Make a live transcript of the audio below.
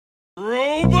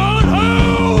Move on,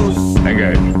 house!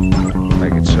 Okay.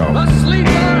 Make it so. The sleeper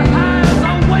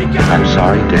has awakened! I'm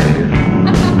sorry, Dave.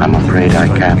 I'm afraid I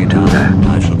can't do that.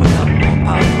 I shall become more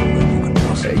powerful than you can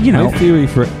possibly. You know, My theory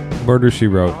for Murder, She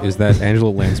Wrote is that Angela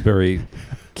Lansbury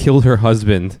killed her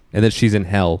husband and that she's in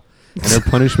hell. And her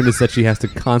punishment is that she has to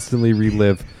constantly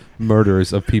relive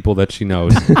murders of people that she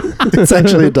knows. it's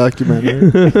actually a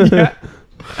documentary.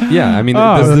 Yeah, I mean,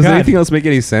 Oh, does God. anything else make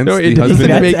any sense? No, it The husband-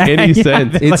 doesn't make any Yeah,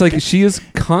 sense. It's like she is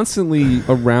constantly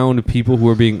around people who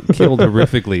are being killed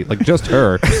horrifically, like just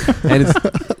her, and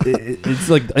it's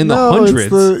like in the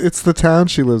hundreds. It's the town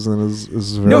she lives in is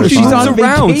very No, she's moves on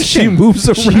around. vacation. She moves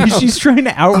around. She's trying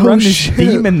to outrun this shit.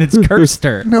 demon that's cursed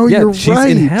her. No, Yeah, you're she's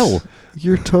right. in hell.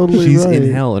 You're totally She's right.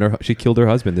 in hell, and she killed her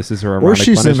husband. This is her ironic Or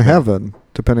she's punishment. in heaven,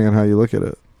 depending on how you look at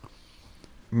it.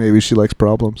 Maybe she likes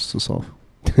problems to solve.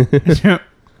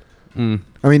 Mm.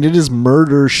 I mean, it is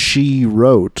Murder, She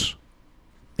Wrote.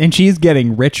 And she's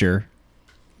getting richer.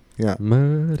 Yeah.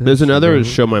 Murder, There's She another Wrote.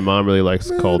 show my mom really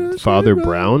likes called Father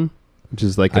Brown, which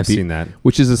is like I've seen that.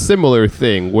 which is a similar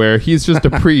thing where he's just a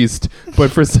priest,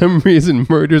 but for some reason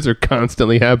murders are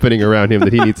constantly happening around him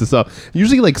that he needs to solve.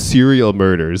 Usually like serial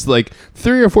murders, like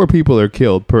 3 or 4 people are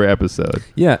killed per episode.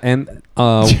 Yeah, and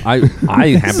I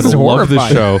happen is to love the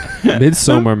horrifying. show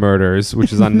Midsommar Murders,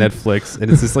 which is on Netflix,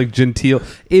 and it's this like genteel.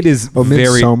 It is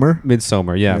very Midsommar?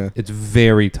 Midsommar. Yeah, Yeah. it's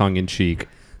very tongue in cheek.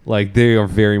 Like they are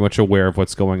very much aware of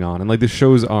what's going on, and like the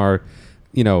shows are,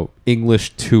 you know,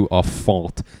 English to a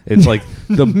fault. It's like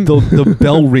the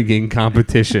bell ringing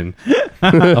competition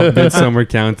of Midsummer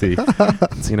County.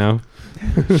 You know,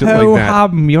 shit Oh, like that.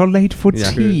 Hum, you're late for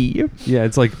Yeah. tea. Yeah,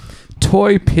 it's like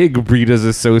Toy Pig Breeders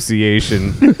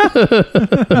Association.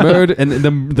 And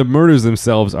the murders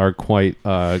themselves are quite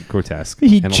grotesque.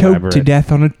 He and choked elaborate. to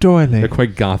death on a They're toilet.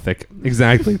 quite gothic.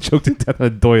 Exactly. Choked to death on a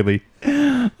doily.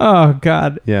 Oh,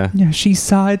 God. Yeah. Yeah, she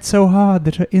sighed so hard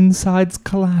that her insides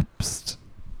collapsed.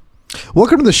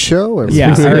 Welcome to the show, everybody. Yeah,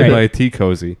 Presented all right. by a tea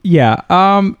cozy. Yeah.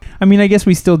 I mean, I guess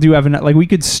we still do have like we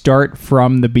could start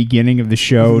from the beginning of the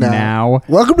show now.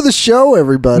 Welcome to the show,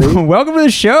 everybody. Welcome to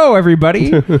the show,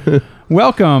 everybody.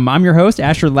 Welcome. I'm your host,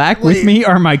 Asher Lack. With me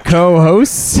are my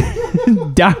co-hosts,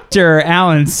 Dr.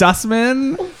 Alan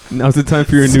Sussman. Now's the time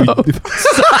for your new.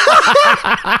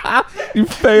 You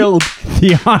failed.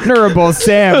 The Honorable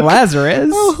Sam Lazarus.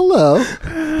 Oh, hello.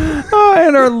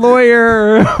 And our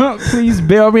lawyer. Please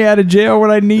bail me out of jail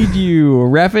when I need you.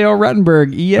 Raphael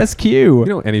Ruttenberg, ESQ. You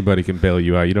know anybody can bail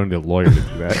you out. You don't need a lawyer to do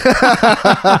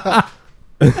that.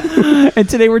 And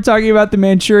today we're talking about The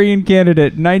Manchurian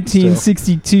Candidate,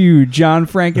 1962, John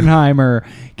Frankenheimer,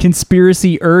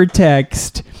 conspiracy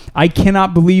text. I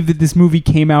cannot believe that this movie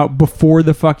came out before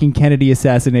the fucking Kennedy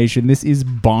assassination. This is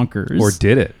bonkers. Or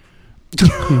did it?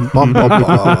 Bum, bum,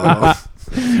 bum.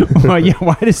 Well, yeah,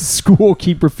 why does school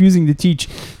keep refusing to teach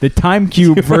the time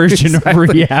cube version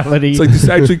Exactly. of reality? It's like this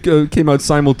actually came out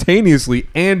simultaneously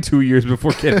and 2 years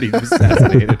before Kennedy was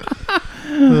assassinated.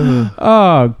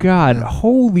 Oh, God.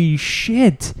 Holy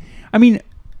shit. I mean,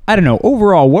 I don't know.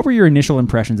 Overall, what were your initial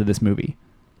impressions of this movie?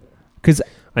 Because,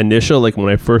 Initial, like when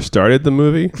I first started the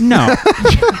movie. no.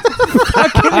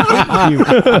 Fucking hate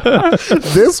you.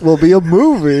 This will be a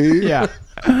movie. Yeah.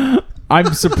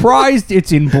 I'm surprised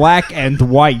it's in black and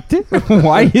white.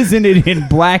 Why isn't it in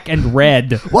black and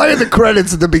red? Why are the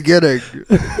credits at the beginning?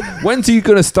 When's he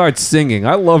gonna start singing?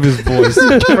 I love his voice.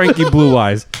 Frankie Blue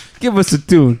Eyes. Give us a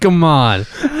tune. Come on.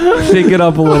 Shake it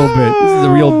up a little bit. This is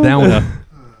a real downer.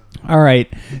 All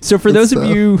right. So for those of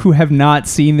you who have not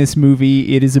seen this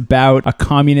movie, it is about a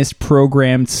communist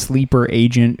programmed sleeper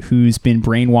agent who's been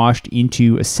brainwashed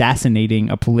into assassinating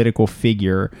a political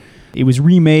figure. It was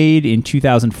remade in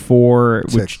 2004,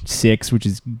 which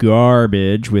is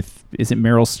garbage. With is it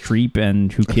Meryl Streep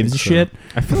and who gives a so. shit?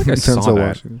 I feel like I Depends saw on that.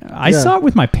 watching. I Yeah. saw it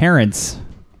with my parents.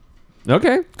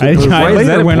 Okay. I Why is that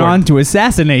later went important? on to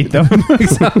assassinate them.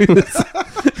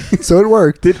 So it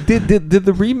worked. Did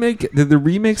the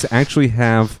remakes actually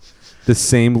have the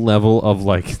same level of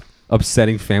like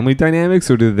upsetting family dynamics,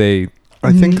 or did they?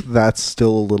 I think that's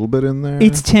still a little bit in there.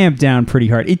 It's tamped down pretty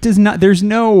hard. It does not. There's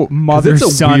no mother it's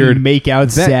a son weird- make out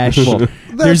that- sesh. well,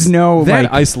 There's no That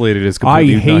like. isolated is I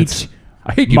completely hate nuts.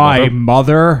 I hate you, my mother.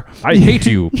 mother. I hate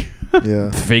you,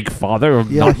 yeah. fake father.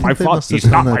 Yeah, I Not think my they father. must have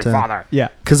He's done not that my down. father. Yeah.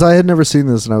 Because I had never seen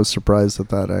this and I was surprised at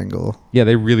that angle. Yeah,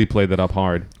 they really played that up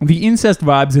hard. The incest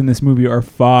vibes in this movie are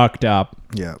fucked up.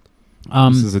 Yeah.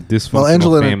 This is a dysfunctional Well,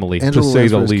 Angela family, to Angela say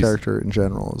the Lansbury's least. character in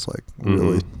general is like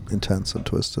really intense and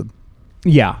twisted.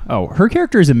 Yeah. Oh, her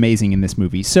character is amazing in this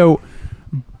movie. So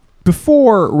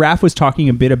before, Raph was talking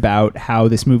a bit about how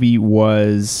this movie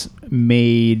was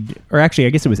made, or actually, I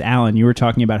guess it was Alan. You were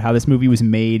talking about how this movie was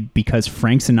made because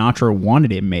Frank Sinatra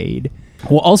wanted it made.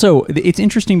 Well, also, it's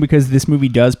interesting because this movie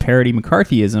does parody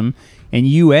McCarthyism, and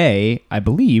UA, I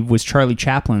believe, was Charlie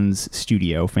Chaplin's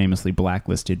studio, famously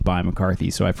blacklisted by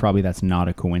McCarthy. So that's not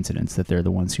a coincidence that they're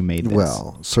the ones who made this.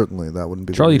 Well, certainly that wouldn't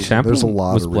be Charlie the reason. Chaplin There's a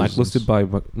lot was of blacklisted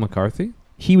reasons. by McCarthy.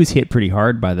 He was hit pretty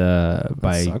hard by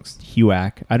sucks.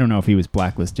 HUAC. I don't know if he was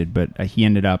blacklisted, but he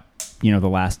ended up, the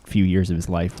last few years of his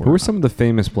life. Who were some of the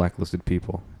famous blacklisted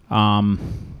people?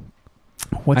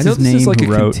 What's I know his this name? is like a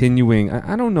who wrote? continuing.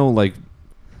 I don't know like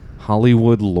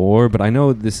Hollywood lore, but I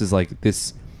know this is like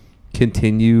this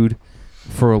continued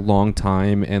for a long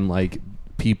time, and like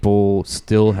people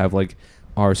still have like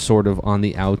are sort of on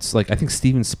the outs. Like I think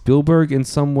Steven Spielberg in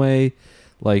some way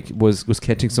like was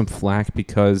catching some flack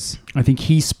because I think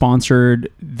he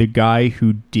sponsored the guy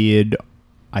who did,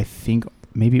 I think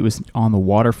maybe it was On the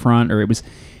Waterfront, or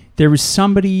there was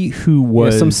somebody who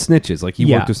was some snitches. Like he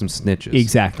worked with some snitches.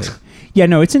 Exactly. Yeah,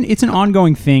 no, it's an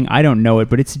ongoing thing. I don't know it,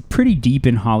 but it's pretty deep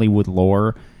in Hollywood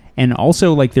lore. And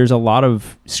also, like, there's a lot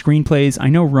of screenplays. I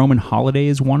know Roman Holiday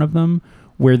is one of them,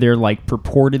 where they're, like,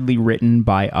 purportedly written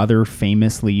by other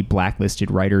famously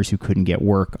blacklisted writers who couldn't get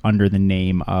work under the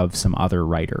name of some other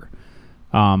writer.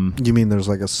 You mean there's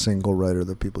like a single writer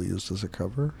that people used as a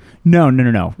cover? No.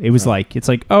 It was it's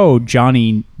like, oh,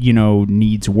 Johnny,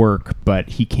 needs work, but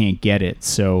he can't get it.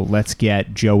 So let's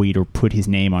get Joey to put his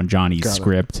name on Johnny's Got it.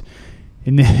 script.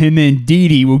 And then Dee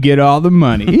Dee will get all the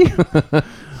money.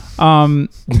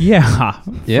 Yeah.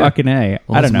 Fucking A.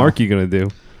 Well, I don't know. What's Marky gonna do?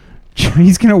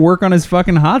 He's going to work on his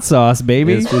fucking hot sauce,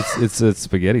 baby. It's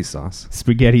spaghetti sauce.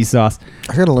 Spaghetti sauce.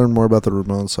 I gotta learn more about the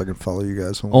Ramones so I can follow you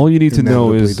guys. When All you need to know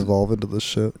inevitably is devolve into this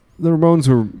shit. the Ramones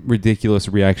were ridiculous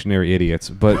reactionary idiots,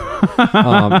 but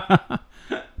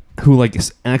who like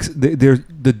they're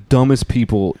the dumbest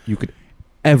people you could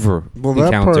ever Well, that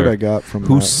encounter. part I got from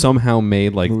who that somehow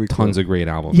made like movie tons clip. of great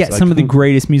albums. Yeah, Like, some of the who-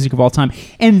 greatest music of all time.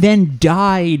 And then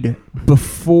died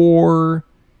before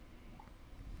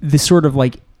the sort of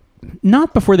like,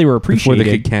 not before they were before appreciated.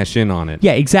 they could cash in on it.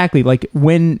 Yeah, exactly. Like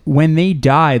when they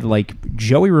died, like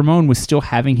Joey Ramone was still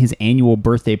having his annual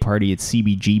birthday party at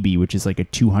CBGB, which is like a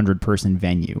 200-person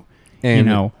venue. And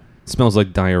it smells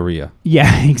like diarrhea.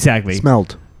 Yeah, exactly.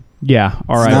 Smelled. Yeah,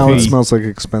 all right. Now it smells like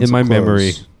expensive In my clothes. memory,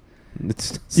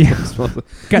 it Yeah. smells like-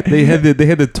 God. they had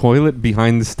the toilet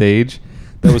behind the stage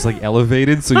that was like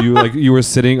elevated, so you were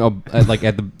sitting at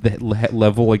the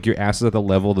level, like your ass is at the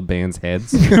level of the band's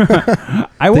heads.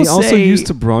 I will They say, also used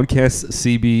to broadcast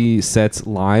CB sets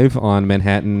live on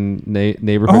Manhattan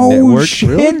Neighborhood oh Network. shit!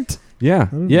 Really? Yeah,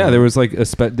 know. there was like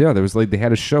there was like they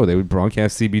had a show. They would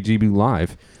broadcast CBGB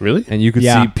live, Really? and you could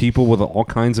Yeah. see people with all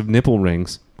kinds of nipple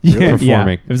rings Yeah,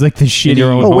 performing. It was like the shitty.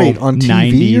 your own Oh wait, home. on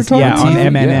TV 90s. you're talking Yeah, on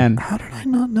about? MNN. How did I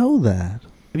not know that?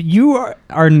 You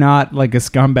are not like a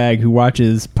scumbag who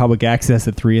watches public access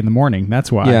at 3 a.m.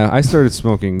 That's why. Yeah, I started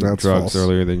smoking That's drugs false.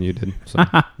 earlier than you did, so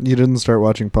You didn't start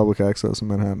watching public access in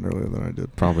Manhattan earlier than I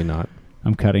did. probably not.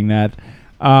 I'm cutting that.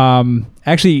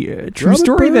 Actually, true Rubber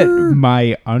story that bird.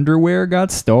 my underwear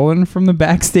got stolen from the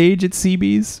backstage at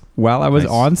CB's while I was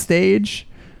Nice. on stage.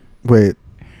 Wait,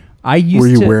 I used were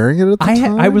you to, wearing it at the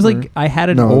time? I was or- like, I had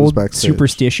an No, it was old backstage.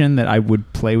 superstition that I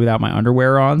would play without my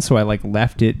underwear on, so I like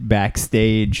left it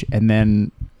backstage, and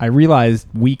then I realized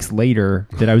weeks later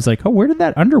that I was like, oh, where did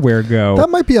that underwear go? That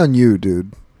might be on you,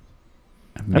 dude.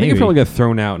 I think it probably got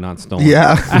thrown out, not stolen.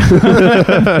 Yeah.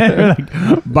 like,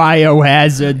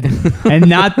 Biohazard and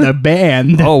not the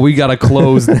band. Oh, we got to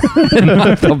close, not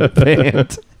the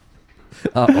band.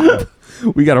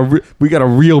 We got a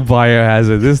real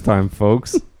biohazard this time,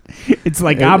 folks. It's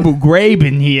like Abu Ghraib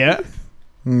in here.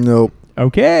 Nope.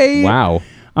 Okay. Wow.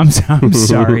 I'm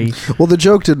sorry. Well, the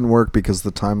joke didn't work because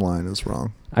the timeline is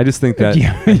wrong. I just think that.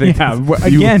 Yeah, I think yeah. that's-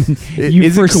 Again, you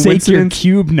is it forsake your coincidence?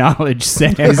 cube knowledge,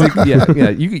 Sam. yeah.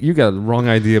 You got a wrong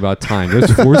idea about time.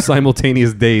 There's 4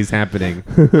 simultaneous days happening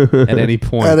at any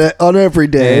point. On every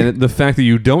day. And the fact that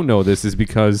you don't know this is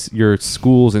because your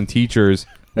schools and teachers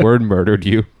word murdered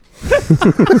you.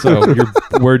 So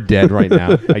we're dead right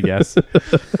now, I guess.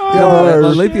 I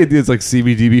like the idea. It's like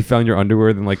CBGB found your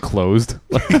underwear, then like closed.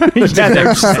 Yeah, they're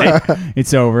just like,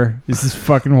 it's over. This is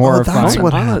fucking horrifying. that's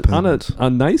what on happened. a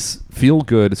nice feel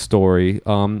good story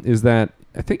is that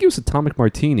I think it was Atomic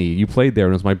Martini. You played there,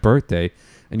 and it was my birthday,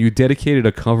 and you dedicated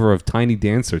a cover of Tiny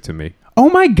Dancer to me. Oh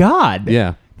my god.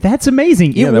 Yeah, That's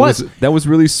amazing. It that was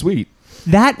really sweet.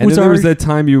 that And was then there our was that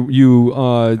time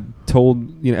you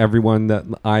told everyone that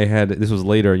I had. This was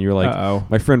later, and you were like, Uh-oh.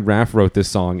 my friend Raph wrote this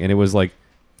song, and it was like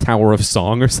Tower of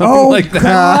Song or something Oh, like that.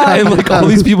 God. And like all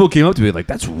these people came up to me like,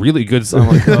 that's a really good song.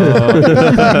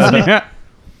 I'm like, Yeah.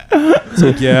 It's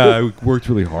like, yeah, I worked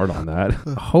really hard on that.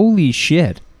 Holy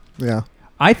shit. Yeah.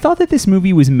 I thought that this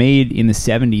movie was made in the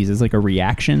 70s as like a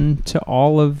reaction to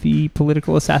all of the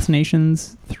political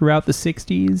assassinations throughout the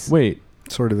 60s. Wait,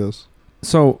 Sort of is.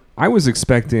 so I was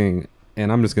expecting,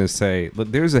 and I'm just going to say,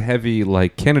 there's a heavy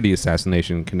like Kennedy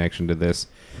assassination connection to this.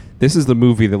 This is the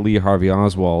movie that Lee Harvey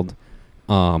Oswald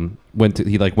went to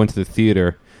the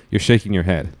theater. You're shaking your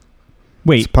head. It's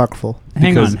Wait, apocryphal.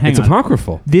 hang Because on. it's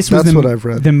apocryphal. This was That's what I've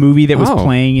read. the movie that was Oh.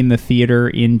 playing in the theater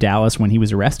in Dallas when he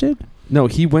was arrested? No,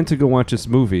 he went to go watch this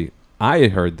movie. I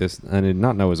had heard this and I did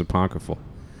not know it was apocryphal.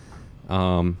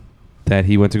 That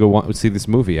he went to go see this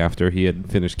movie after he had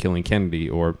finished killing Kennedy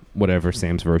or whatever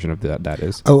Sam's version of that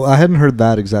is. Oh, I hadn't heard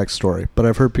that exact story, but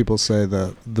I've heard people say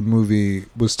that the movie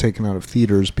was taken out of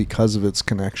theaters because of its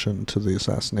connection to the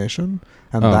assassination,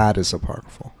 and Oh. that is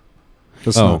apocryphal.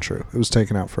 That's Oh. not true. It was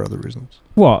taken out for other reasons.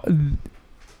 Well,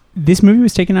 this movie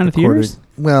was taken out of theaters?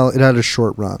 Well, it had a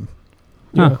short run.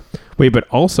 Huh. Wait, but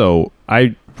also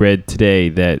I read today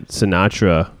that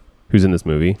Sinatra, who's in this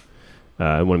movie,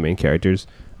 one of the main characters,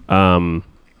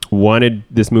 wanted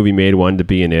this movie made, wanted to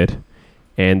be in it,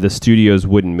 and the studios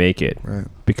wouldn't make it Right.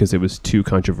 because it was too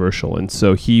controversial, and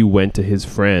so he went to his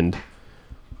friend.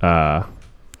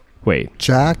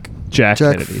 Jack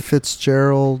Kennedy.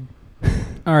 Fitzgerald.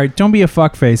 All right, don't be a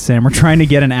fuckface, Sam. We're trying to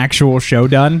get an actual show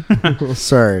done.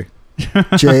 Sorry.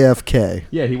 JFK.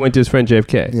 Yeah, he went to his friend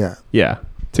JFK. Yeah. Yeah,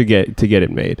 to get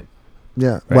it made.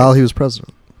 Yeah. Right. While he was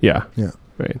president. Yeah. Yeah.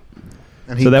 Right.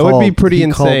 And So that would be pretty he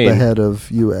called insane. the head of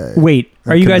UA. Wait,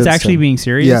 and are you guys convinced actually him. being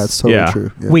serious? Yeah, it's totally Yeah.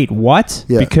 true. Yeah. Wait, what?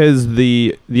 Yeah. Because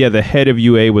the head of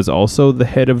UA was also the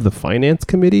head of the finance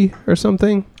committee or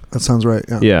something. That sounds right.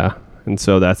 Yeah. Yeah, and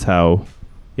so that's how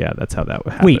that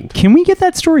happened. Wait, can we get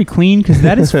that story clean? Because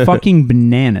that is fucking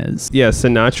bananas. Yeah,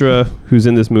 Sinatra, who's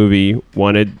in this movie,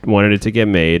 wanted it to get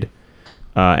made,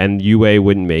 and UA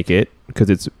wouldn't make it because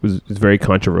it's a very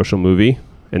controversial movie,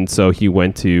 and so he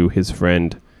went to his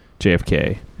friend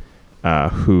JFK,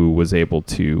 who was able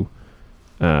to,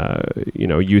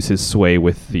 use his sway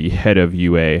with the head of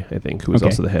UA, I think, who was Okay.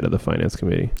 also the head of the finance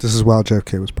committee. This is while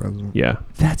JFK was president. Yeah.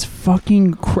 That's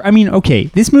fucking... okay,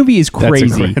 this movie is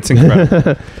crazy. That's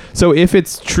incredible. So if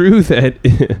it's true that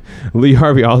Lee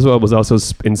Harvey Oswald was also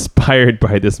inspired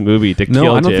by this movie to kill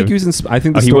No, I don't Jim, think he was. I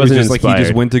think the Oh, he story is wasn't just like he just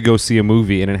inspired. went to go see a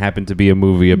movie, and it happened to be a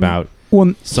movie about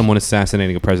Well, someone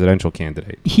assassinating a presidential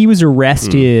candidate. he was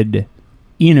arrested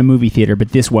in a movie theater, but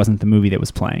this wasn't the movie that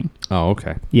was playing. Oh,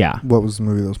 okay. Yeah. What was the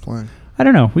movie that was playing? I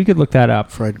don't know. We could look that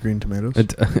up. Fried green tomatoes.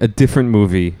 A different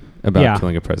movie about Yeah.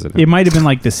 killing a president. It might have been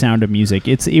like The Sound of Music.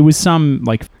 It was some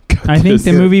like... I think this-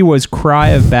 the movie was Cry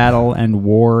of Battle and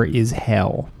War is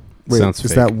Hell. Wait, Sounds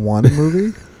is fake. that one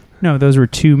movie? No, those were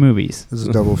two movies. This is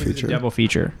a double feature. Double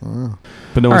feature. Oh.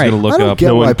 But no one's All right. going to look I don't up. get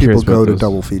no why one people cares go about to those.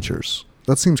 double features.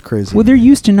 That seems crazy. Well, there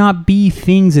used to not be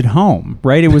things at home,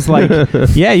 right? It was like,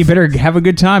 yeah, you better have a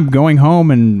good time going home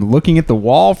and looking at the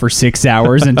wall for 6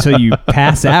 hours until you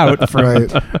pass out from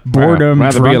Right. boredom,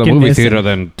 rather be at a movie drunkenness. theater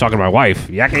than talking to my wife.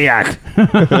 Yakky yak.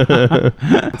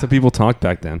 That's how people talked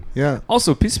back then. Yeah.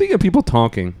 Also, speaking of people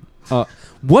talking,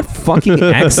 what fucking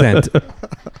accent? I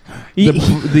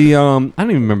don't even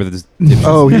remember this.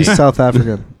 Oh, he's South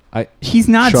African. He's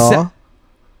not... Shaw.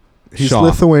 He's Shaw.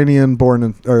 Lithuanian,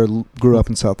 grew up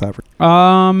in South Africa.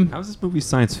 How's this movie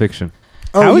science fiction?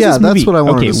 Oh How is yeah, this that's movie- what I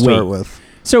wanted okay, to start wait. with.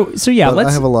 So yeah, But let's...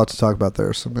 I have a lot to talk about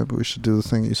there, so maybe we should do the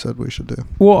thing you said we should do.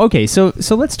 Well, okay, so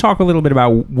let's talk a little bit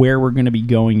about where we're going to be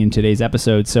going in today's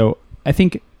episode. So I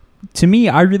think, to me,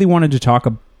 I really wanted to talk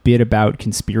a bit about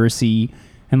conspiracy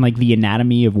and like the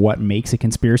anatomy of what makes a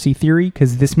conspiracy theory,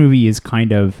 because this movie is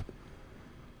kind of,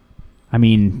 I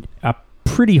mean, a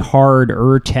pretty hard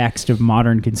text of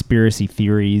modern conspiracy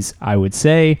theories, I would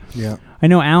say. Yeah. I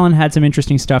know Alan had some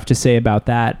interesting stuff to say about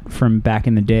that from back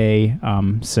in the day.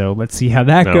 So let's see how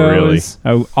that Oh, goes.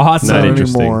 Oh, awesome. Not Not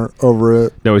interesting. anymore. Over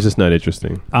it. No, it's just not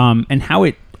interesting. And how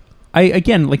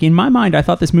again, like in my mind, I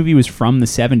thought this movie was from the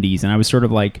 70s, and I was sort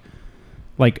of like,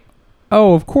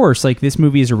 oh, of course, like this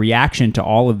movie is a reaction to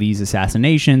all of these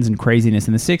assassinations and craziness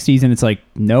in the 60s, and it's like,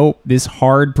 nope, this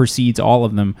hard precedes all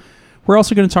of them. We're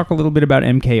also going to talk a little bit about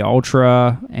MK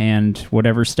Ultra and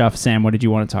whatever stuff. Sam, what did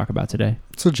you want to talk about today?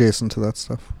 It's adjacent to that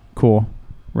stuff. Cool.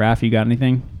 Raph, you got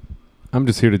anything? I'm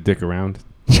just here to dick around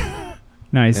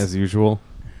Nice. as usual.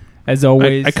 As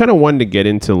always. I kind of wanted to get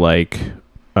into like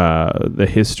the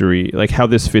history, like how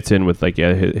this fits in with like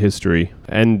history,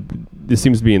 and this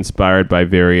seems to be inspired by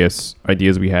various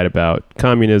ideas we had about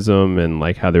communism and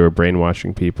like how they were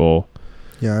brainwashing people.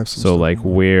 Yeah, I have some So stuff. like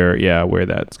where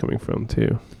that's coming from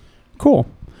too. Cool.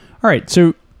 All right.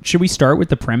 So should we start with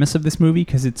the premise of this movie?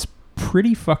 Because it's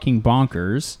pretty fucking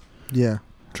bonkers. Yeah,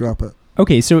 drop it.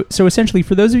 Okay, so essentially,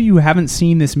 for those of you who haven't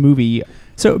seen this movie,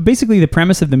 so basically the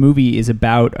premise of the movie is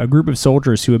about a group of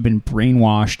soldiers who have been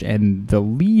brainwashed, and the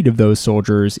lead of those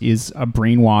soldiers is a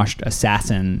brainwashed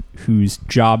assassin whose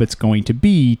job it's going to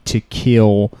be to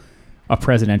kill a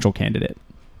presidential candidate.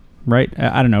 Right?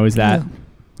 I don't know, is that...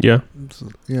 Yeah.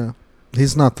 Yeah.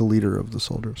 He's not the leader of the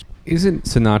soldiers. Isn't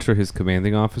Sinatra his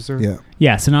commanding officer? Yeah.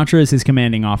 Yeah, Sinatra is his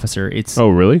commanding officer. It's Oh,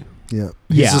 really? Yeah.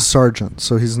 He's Yeah. a sergeant,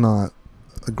 so he's not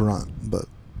a grunt, but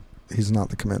he's not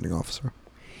the commanding officer.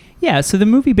 Yeah, so the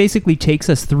movie basically takes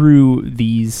us through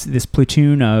this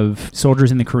platoon of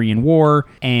soldiers in the Korean War,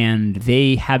 and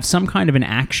they have some kind of an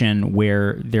action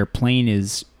where their plane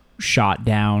is shot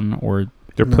down, or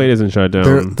Their plane isn't shut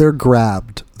down. They're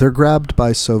grabbed. They're grabbed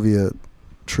by Soviet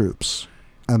troops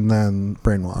and then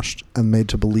brainwashed and made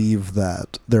to believe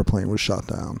that their plane was shot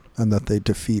down and that they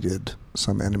defeated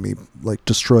some enemy, like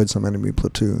destroyed some enemy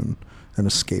platoon and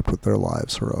escaped with their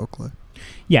lives heroically.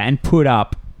 yeah, and put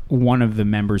up one of the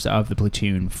members of the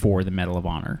platoon for the Medal of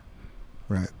Honor.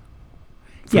 Right.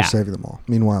 For Yeah. saving them all.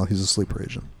 Meanwhile, he's a sleeper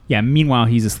agent. Yeah, meanwhile,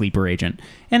 he's a sleeper agent.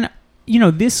 And, you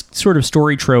know, this sort of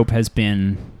story trope has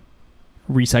been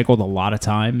recycled a lot of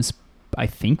times. I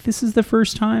think this is the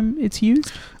first time it's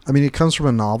used. I mean, it comes from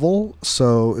a novel,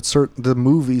 so the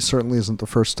movie certainly isn't the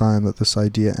first time that this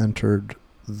idea entered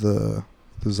the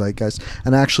zeitgeist.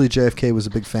 And actually, JFK was a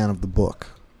big fan of the book.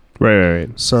 Right.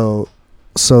 So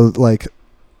like,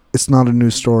 it's not a new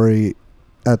story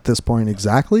at this point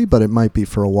exactly, but it might be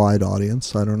for a wide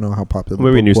audience. I don't know how popular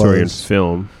Maybe a the new book story in was.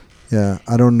 film. Yeah,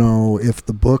 I don't know if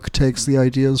the book takes the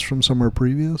ideas from somewhere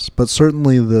previous, but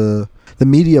certainly the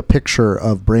media picture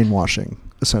of brainwashing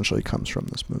essentially comes from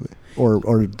this movie, or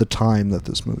the time that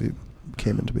this movie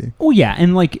came into being. Oh yeah,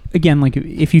 and like again, like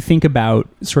if you think about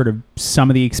sort of some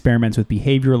of the experiments with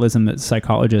behavioralism that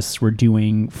psychologists were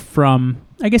doing from,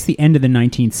 I guess, the end of the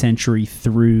 19th century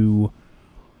through,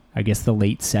 I guess, the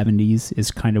late 70s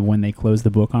is kind of when they closed the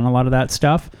book on a lot of that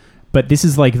stuff. But this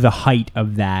is like the height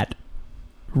of that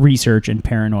research and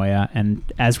paranoia, and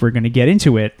as we're going to get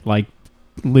into it, like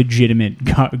legitimate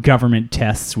government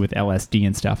tests with LSD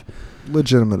and stuff.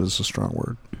 Legitimate is a strong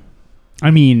word.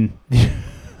 I mean,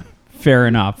 fair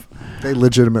enough. They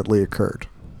legitimately occurred.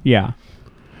 Yeah.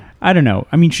 I don't know.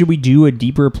 I mean, should we do a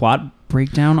deeper plot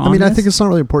breakdown on I this? think it's not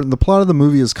really important. The plot of the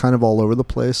movie is kind of all over the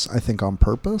place, I think on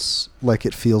purpose. Like,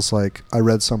 it feels like, I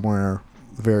read somewhere,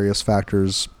 various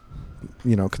factors,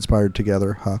 conspired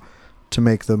together to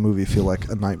make the movie feel like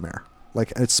a nightmare.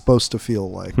 Like, it's supposed to feel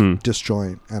like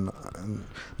disjoint and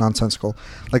nonsensical.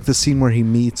 Like the scene where he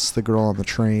meets the girl on the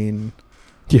train.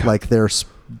 Yeah. Like,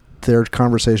 their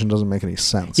conversation doesn't make any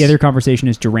sense. Yeah, their conversation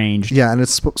is deranged. Yeah, and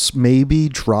it's maybe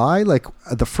dry. Like,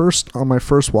 on my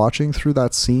first watching through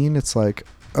that scene, it's like,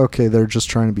 okay, they're just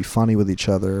trying to be funny with each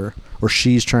other, or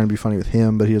she's trying to be funny with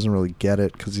him, but he doesn't really get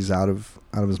it because he's out of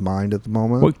his mind at the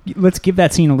moment. Well, let's give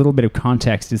that scene a little bit of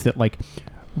context. Is that like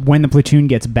when the platoon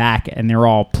gets back and they're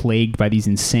all plagued by these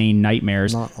insane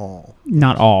nightmares?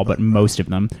 Not all, but most of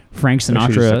them. Frank Actually,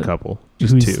 Sinatra, just a couple,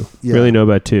 just who's- two. Yeah. Really know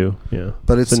about two. Yeah,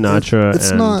 but it's Sinatra. It's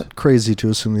and, not crazy to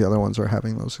assume the other ones are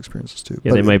having those experiences too.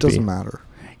 Yeah, but they might it doesn't be. matter.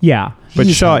 Yeah, But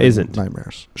He's Shaw having isn't.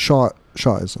 nightmares. Shaw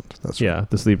isn't. That's right. Yeah,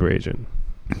 the sleeper agent.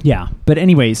 yeah. But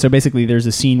anyway, so basically, there's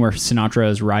a scene where Sinatra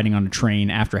is riding on a train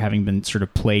after having been sort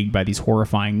of plagued by these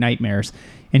horrifying nightmares,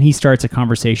 and he starts a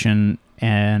conversation,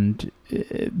 and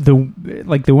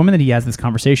the woman that he has this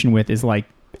conversation with is like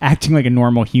acting like a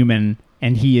normal human,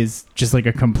 and he is just like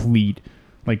a complete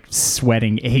like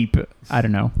sweating ape. I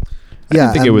don't know. I didn't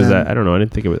think and it was then- that. I don't know. I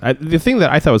didn't think it was. The thing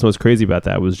that I thought was most crazy about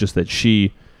that was just that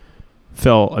she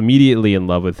fell immediately in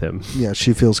love with him Yeah,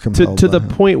 she feels compelled to by the him.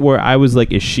 point where I was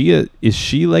like, is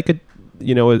she like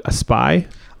a spy?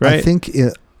 Right. I think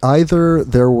either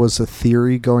there was a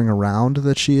theory going around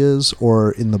that she is,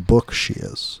 or in the book she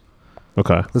is.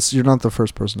 Okay. You're not the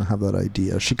first person to have that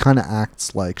idea. She kind of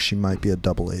acts like she might be a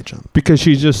double agent. Because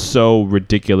she's just so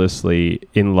ridiculously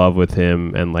in love with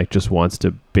him and like just wants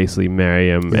to basically marry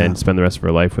him Yeah. and spend the rest of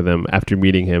her life with him after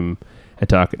meeting him and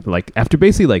talking, like after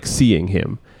basically like seeing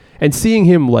him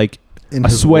like In a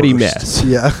his sweaty worst. mess.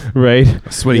 Yeah, right.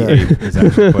 A sweaty Yeah. ape is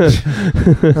actually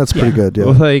what that's pretty good. Yeah,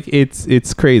 Like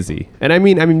it's crazy. And I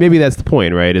mean maybe that's the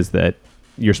point, right? Is that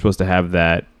you're supposed to have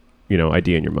that,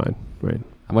 idea in your mind, right?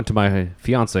 I went to my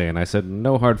fiance and I said,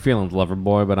 "No hard feelings, lover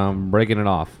boy, but I'm breaking it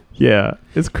off." Yeah,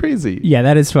 it's crazy. Yeah,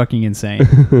 that is fucking insane.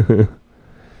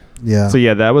 yeah. So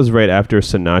yeah, that was right after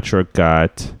Sinatra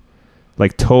got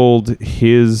told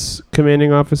his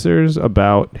commanding officers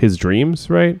about his dreams,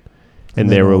 right? And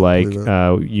they were don't like,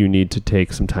 believe it. you need to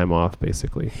take some time off,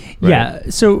 basically. Right? Yeah.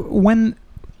 So when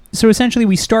So essentially,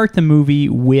 we start the movie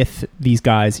with these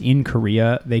guys in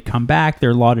Korea. They come back.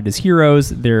 They're lauded as heroes.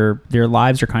 Their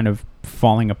lives are kind of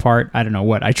falling apart. I don't know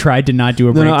what. I tried to not do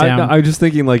a breakdown. I was just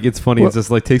thinking, like, it's funny. It's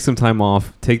just like, take some time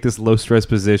off, take this low stress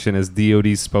position as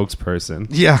DOD's spokesperson.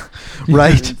 Yeah,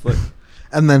 right. It's like-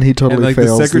 And then he totally and like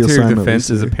fails the Secretary of assignment Defense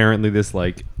we is see. apparently this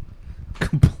like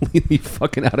completely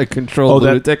fucking out of control Oh, that-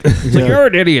 lunatic. It's like, Yeah. you're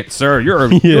an idiot, sir. You're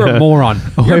a moron.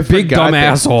 You're a big forgot dumb that.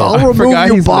 asshole. I'll I remove forgot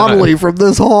you he's bodily not- from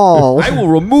this hall. I will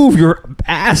remove your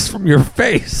ass from your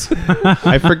face.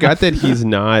 I forgot that he's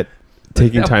not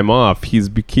taking time off. He's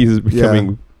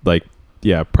becoming like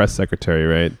press secretary,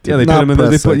 right? Yeah, they Not put him in.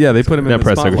 press They put him in Not the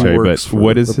press spotlight. secretary. He but works for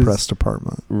what is the his press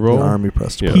department? role? The Army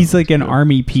press Yeah. department. He's like an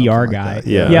Army PR like guy. that,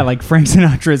 yeah. Yeah, like Frank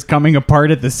Sinatra is coming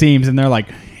apart at the seams, and they're like,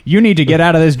 "You need to get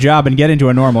out of this job and get into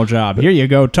a normal job. Here you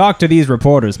go. Talk to these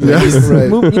reporters, please." Yeah, right.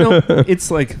 You know,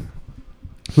 it's like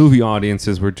movie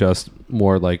audiences were just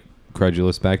more like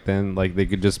credulous back then. Like they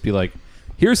could just be like,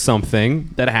 "Here's something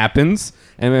that happens,"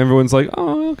 and everyone's like,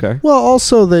 "Oh, okay." Well,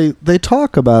 also they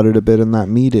talk about it a bit in that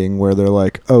meeting where they're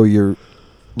like, "Oh, you're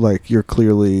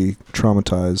clearly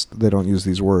traumatized." They don't use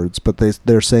these words, but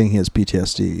they're saying he has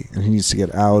PTSD and he needs to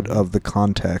get out of the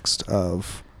context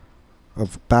of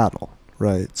battle,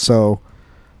 right? So,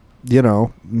 you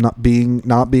know, not being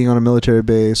on a military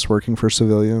base, working for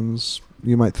civilians,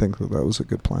 you might think that was a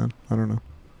good plan. I don't know.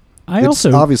 I It's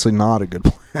also obviously not a good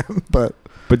plan, but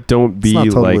But don't be not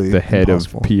totally like the head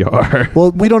impossible. of PR.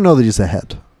 well, we don't know that he's the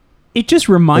head. it just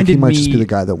Like reminded he might me. just be the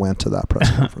guy that went to that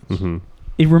press conference. hmm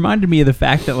It reminded me of the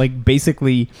fact that like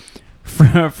basically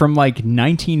from like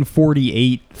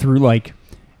 1948 through like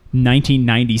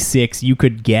 1996, you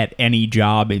could get any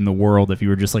job in the world if you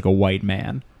were just like a white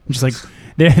man. Just like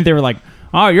they were like,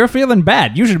 "Oh, you're feeling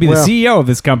bad. You should be Well- the CEO of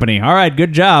this company. All right,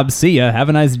 good job. See ya. Have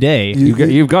a nice day."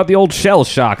 You've got the old shell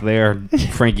shock there,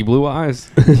 Frankie Blue Eyes.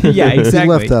 Yeah,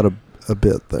 exactly. He left out a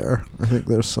bit there. I think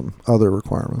there's some other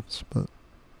requirements, but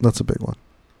that's a big one.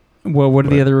 Well, what are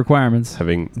the other requirements?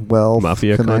 Having Wealth,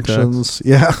 Mafia connections.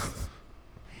 Yeah.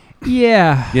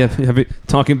 Yeah. Yeah,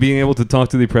 being able to talk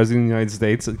to the president of the United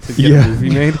States to get Yeah. a movie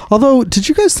made. Although, did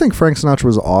you guys think Frank Sinatra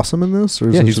was awesome in this? Or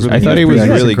is Yeah, it he's just really I thought he was yeah,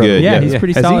 he's really incredible. good. Yeah, he's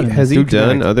pretty solid. Has he Dude can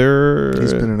done act. other?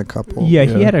 He's been in a couple. Yeah,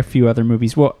 he had a few other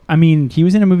movies. Well, I mean, he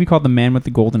was in a movie called The Man with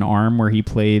the Golden Arm where he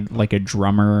played like a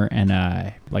drummer and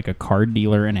a card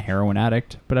dealer and a heroin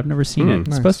addict, but I've never seen it. It's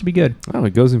Nice. supposed to be good. Oh,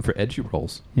 it goes in for edgy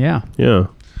roles. Yeah. Yeah.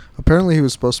 Apparently, he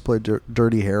was supposed to play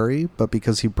Dirty Harry, but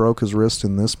because he broke his wrist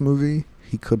in this movie,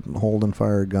 he couldn't hold and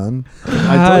fire a gun.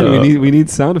 I told you we need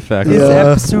sound effects. This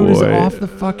Yeah. episode is Boy. off the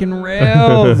fucking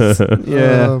rails.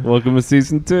 Yeah. Um, Welcome to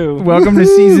season 2. Welcome to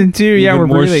season 2. Yeah, Even we're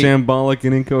more really shambolic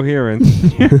and incoherent.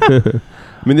 I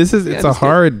mean, it's a just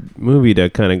hard movie to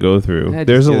kind of go through. Yeah,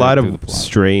 There's just a get lot through the of plot.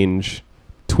 strange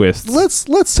twists.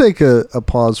 Let's take a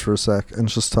pause for a sec and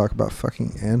just talk about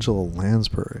fucking Angela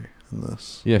Lansbury in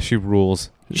this. Yeah, she rules.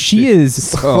 she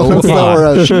is That's not where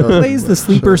I she should- plays the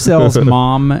sleeper cell's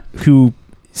mom who,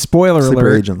 spoiler Sleeper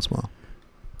alert, Agent's mom.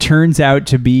 turns out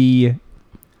to be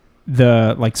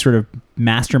the like sort of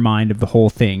mastermind of the whole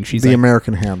thing. She's The like,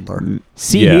 American handler.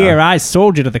 "See Yeah. here, I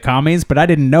sold you to the commies, but I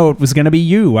didn't know it was going to be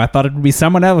you. I thought it would be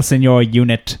someone else in your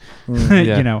unit."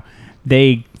 Yeah. You know,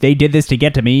 they did this to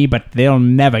get to me, but they'll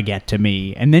never get to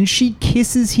me. And then she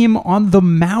kisses him on the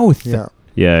mouth. Yeah.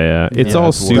 Yeah. It's Yeah, all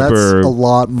that's super That's a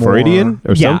lot more. Freudian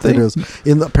or Yeah. something. It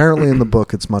is. Apparently in the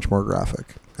book, it's much more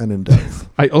graphic and in depth.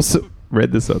 I also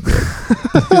read this up there.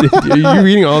 Are you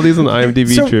reading all these on the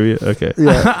IMDb So- trivia? Okay.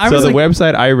 Yeah. I So was the like,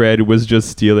 website I read was just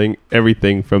stealing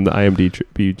everything from the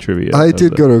IMDb trivia. I of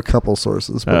did the- go to a couple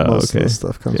sources, but Oh, most okay. of the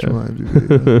stuff comes Yeah. from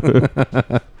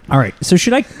IMDb. all right, so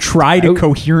should I try to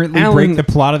coherently Alan- break the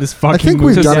plot of this I fucking think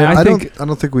we've movie? done it. I I think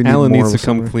don't think we need Alan more needs of to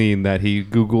come something. clean that he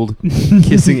Googled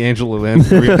kissing Angela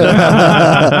Lansbury.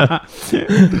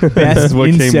 Best what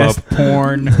came incest up.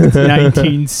 porn,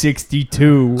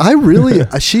 1962. I really,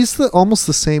 she's almost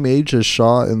the same age as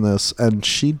Shaw in this, and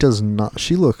she does not.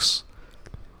 She looks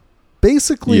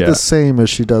basically Yeah. the same as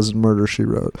she does in Murder She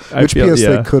Wrote. I Which feel- PS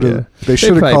yeah, they could have. yeah. They should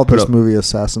have probably called put this up- movie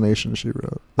Assassination She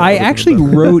Wrote. That I would've been actually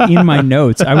better. wrote in my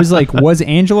notes. I was like, was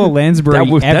Angela Lansbury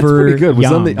that's ever pretty good. Was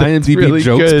young? on the IMDb really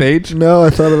jokes good. page. No, I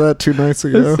thought of that 2 nights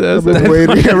ago. That's- I've been that's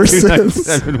waiting ever 2 nights since.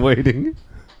 I've been waiting.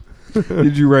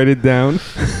 Did you write it down?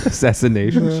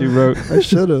 Assassination, she wrote. I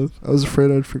should have. I was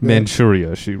afraid I'd forget.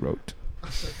 Manchuria, she wrote.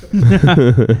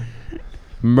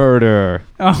 Murder,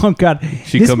 Oh God,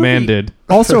 she This movie commanded.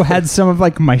 also had some of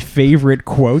like my favorite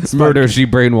quotes. Murder, she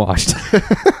brainwashed.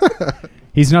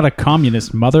 He's not a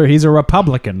communist, mother. He's a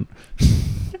Republican.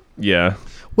 Yeah.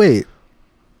 Wait.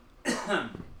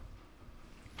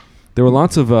 There were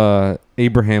lots of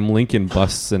Abraham Lincoln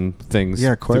busts and things.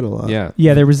 Yeah, quite a lot. Yeah.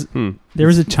 Yeah, there was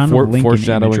a ton of Lincoln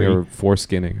foreshadowing imagery. or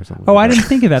foreskinning or something. Oh, I like didn't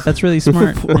think of that. That's really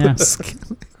smart.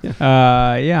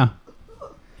 Yeah.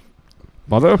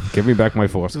 Mother, give me back my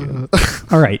foreskin.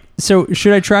 All right. So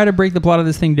should I try to break the plot of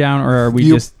this thing down, or are we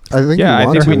You- just? I think Yeah, you I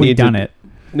want think to. we Have we need to- done it?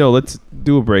 No, let's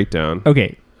do a breakdown.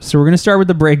 Okay. So we're gonna start with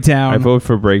the breakdown. I vote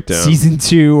for breakdown. Season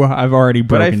 2. I've already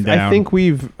but broken down. I think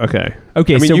we've okay.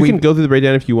 Okay, I mean, so you we can go through the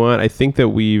breakdown if you want. I think that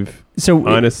we've so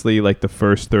honestly, like the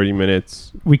first 30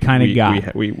 minutes, we kind of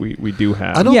got. we do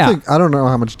have. I don't Yeah. think I don't know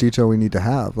how much detail we need to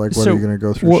have. Like, what So, are you going to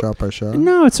go through well, shot by shot?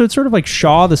 No, so it's sort of like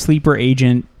Shaw, the sleeper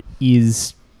agent,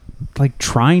 is like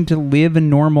trying to live a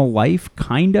normal life,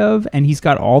 kind of, and he's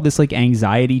got all this like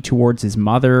anxiety towards his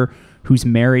mother, who's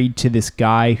married to this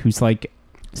guy who's like,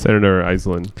 Senator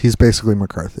Iceland. He's basically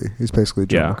McCarthy. He's basically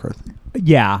Joe Yeah. McCarthy.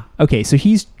 yeah, okay, so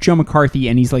he's Joe McCarthy,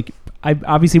 and he's like,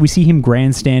 obviously we see him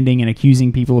grandstanding and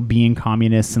accusing people of being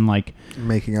communists and like,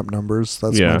 Making up numbers.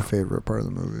 That's Yeah. my favorite part of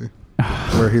the movie.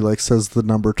 Where he like says the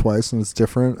number twice and it's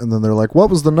different, and then they're like, "What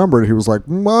was the number?" And he was like,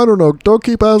 "I don't know. Don't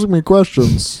keep asking me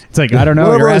questions." it's like I don't know,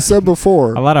 Whatever you're I asking said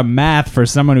before. a lot of math for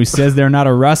someone who says they're not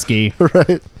a Rusky.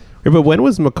 Right. Yeah, but when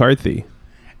was McCarthy?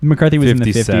 McCarthy was in the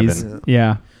 57. 50s.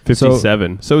 Yeah.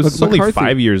 57. So it's Look, only McCarthy-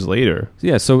 5 years later.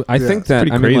 Yeah, so I Yeah, think it's that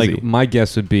pretty I mean, crazy. like my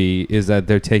guess would be is that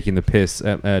they're taking the piss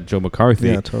at Joe McCarthy,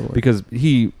 Yeah, totally. because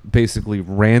he basically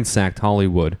ransacked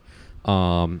Hollywood, you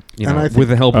And know, I think- with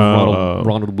the help of Oh.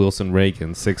 Ronald Wilson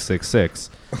Reagan, 666.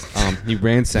 He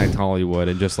ransacked Hollywood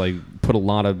and just like put a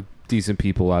lot of decent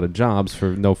people out of jobs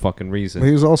for no fucking reason.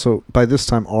 He was also by this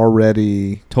time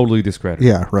already. Totally discredited.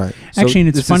 Yeah. Right. So Actually, and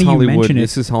it's this is funny you Hollywood, mention it.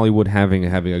 This is Hollywood having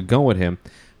a go at him.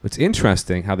 It's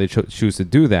interesting how they choose to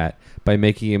do that by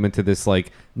making him into this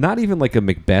like not even like a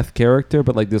Macbeth character,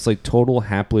 but like this like total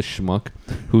hapless schmuck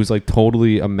who's like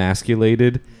totally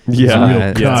emasculated.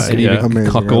 Yeah. Yeah. and Yeah. even Amazing, I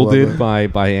love cuckolded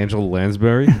it. by Angela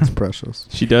Lansbury. It's precious.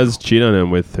 She does cheat on him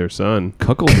with her son.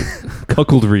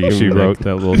 Cuckoldry, she Give him, wrote. like,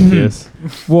 that little kiss.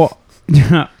 Well,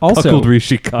 also, Cuckoldry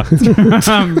she cocked.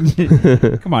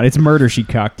 come on, it's murder she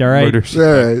cocked, all right? Murder she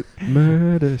All cocked. right.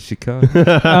 Murder she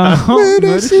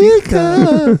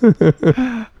cocked.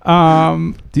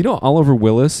 Do you know Oliver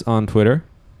Willis on Twitter?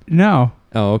 No.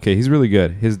 Oh, okay. He's really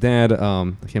good. His dad, I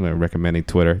can't even recommending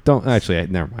Twitter. Don't actually.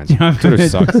 Never mind. Twitter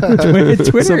sucks.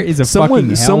 Twitter is a fucking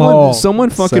hellhole. Someone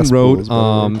fucking Cesspools, by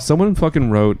wrote. the way. Someone fucking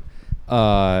wrote.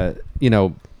 You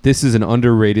know, this is an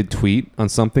underrated tweet on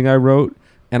something I wrote,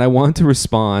 and I wanted to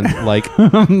respond like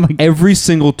every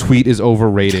single tweet is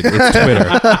overrated. It's Twitter.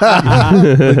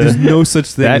 Like, there's no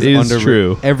such thing That as is underrated.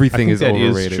 true. Everything I is think that is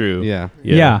overrated. true. Yeah.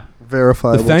 Yeah.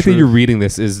 Verifiable. The fact that truth. you're reading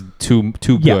this is too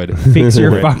Yeah. good. Fix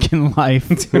your Right. fucking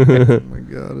life. Oh my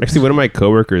god. Actually, one of my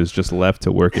coworkers just left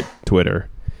to work at Twitter,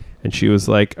 and she was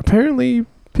like, "Apparently,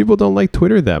 people don't like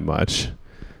Twitter that much."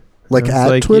 Like It's at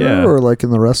like, Twitter yeah. or like in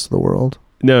the rest of the world?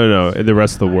 No, in the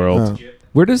rest of the world. Oh.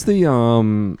 Where does the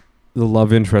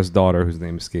love interest daughter, whose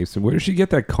name escapes me, where does she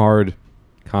get that card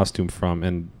costume from?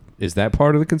 And is that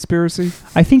part of the conspiracy?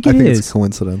 I think I it think is. it's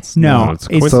coincidence. No, No, it's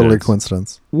It's totally Coincidence.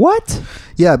 coincidence. What?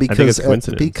 Yeah, think because it's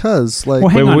coincidence. because like Well,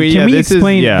 hang Wait, on. wait, Can yeah, we this is-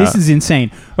 explain? yeah. This is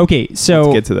insane. Okay, so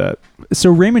Let's get to that.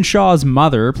 so Raymond Shaw's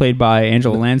mother, played by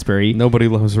Angela Lansbury, Nobody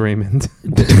loves Raymond.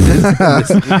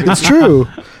 it's true,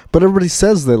 but everybody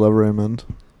says they love Raymond.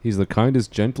 He's the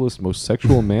kindest, gentlest, most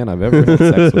sexual man I've ever had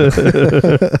sex with.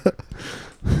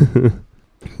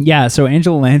 yeah. So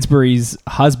Angela Lansbury's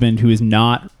husband, who is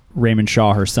not Raymond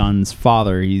Shaw, her son's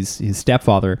father, he's his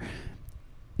stepfather,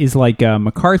 is like a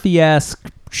McCarthy-esque,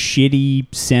 shitty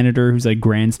senator who's like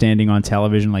grandstanding on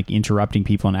television, like interrupting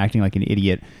people and acting like an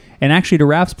idiot. And actually, to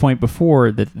Raph's point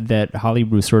before, that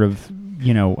Hollywood was sort of,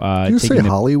 you know, Did you say taking the-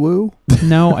 Hollywood?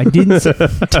 No, I didn't.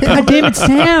 God damn it,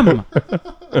 Sam!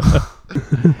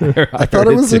 I thought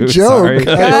it was a joke. Sorry.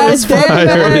 I know it's God funny. damn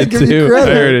I it. wanted to give you I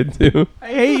credit. heard it too. I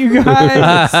hate you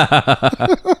guys.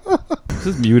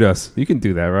 Just mute us. You can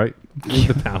do that, right? You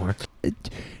have the power.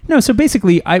 No, so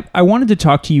basically, I wanted to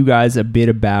talk to you guys a bit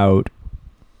about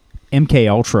MK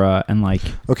Ultra and like,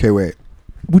 Okay, wait.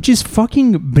 which is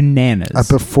fucking bananas.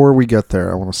 Before we get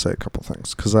there, I want to say a couple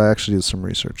things because I actually did some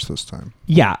research this time.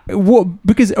 Yeah, well,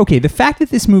 because okay, the fact that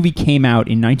this movie came out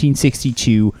in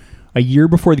 1962, a year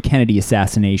before the Kennedy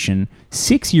assassination,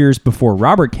 6 years before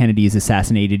Robert Kennedy is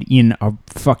assassinated in a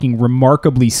fucking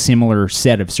remarkably similar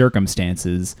set of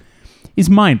circumstances, is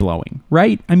mind-blowing,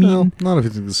 right? I mean, Well, not if you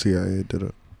think the CIA did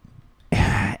it.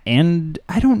 and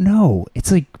I don't know.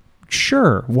 It's like,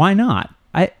 sure, why not?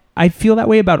 I feel that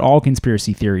way about all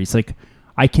conspiracy theories. Like,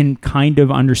 I can kind of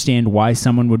understand why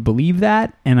someone would believe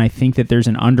that, and I think that there's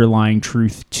an underlying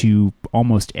truth to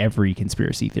almost every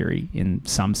conspiracy theory in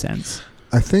some sense.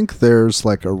 I think there's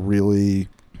like a really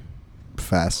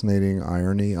fascinating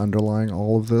irony underlying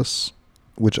all of this,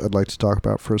 which I'd like to talk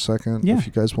about for a second, Yeah. if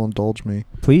you guys will indulge me.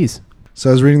 Please. So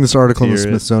I was reading this article in the Hear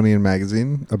it. Smithsonian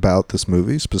Magazine about this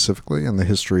movie specifically and the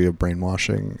history of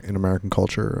brainwashing in American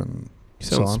culture and You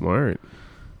so sound on. smart.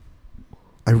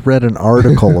 I read an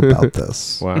article about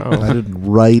this. Wow. I didn't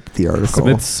write the article.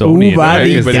 Smithsonian.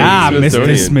 Everybody Mr.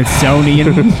 is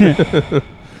Smithsonian.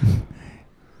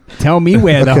 Tell me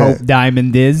where the Okay. Hope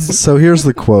Diamond is. So here's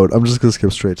the quote. I'm just going to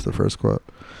skip straight to the first quote.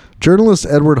 Journalist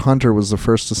Edward Hunter was the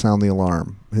first to sound the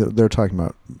alarm. They're talking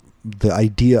about the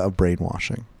idea of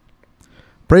brainwashing.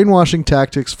 Brainwashing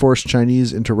tactics forced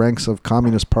Chinese into ranks of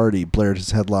Communist Party, blared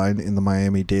his headline in the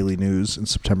Miami Daily News in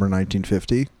September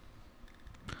 1950.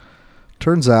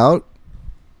 Turns out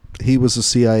he was a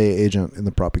CIA agent in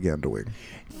the propaganda wing.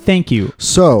 Thank you.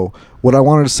 So, what I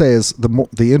wanted to say is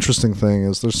the interesting thing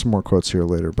is there's some more quotes here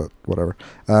later, but whatever.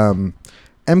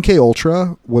 MK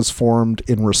Ultra was formed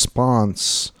in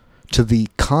response to the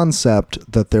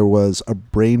concept that there was a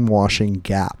brainwashing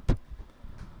gap.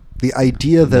 The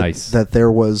idea that Nice. that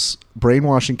there was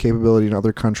brainwashing capability in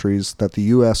other countries that the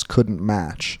U.S. couldn't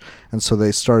match, and so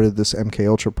they started this MK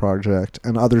Ultra project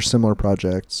and other similar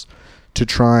projects to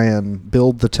try and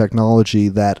build the technology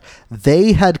that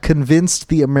they had convinced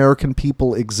the American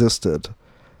people existed.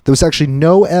 There was actually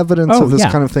no evidence Oh, of this yeah.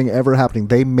 kind of thing ever happening.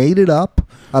 They made it up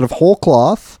out of whole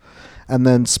cloth and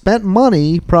then spent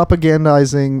money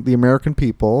propagandizing the American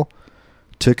people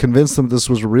to convince them this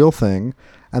was a real thing.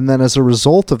 And then as a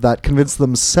result of that, convinced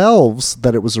themselves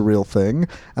that it was a real thing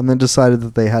and then decided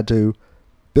that they had to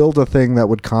build a thing that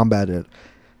would combat it.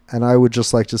 And I would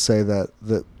just like to say that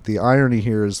the irony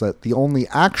here is that the only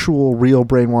actual real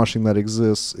brainwashing that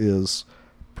exists is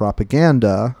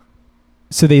propaganda.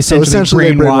 So they So essentially, essentially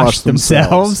they brainwashed brainwashed themselves.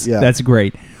 themselves. Yeah. That's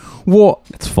great. Well,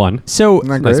 It's fun. so Isn't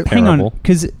that Nice great? hang on, parable.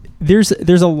 because there's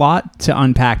a lot to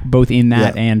unpack both in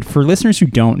that Yeah. and for listeners who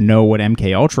don't know what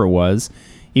MK Ultra was,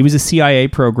 it was a CIA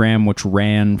program which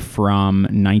ran from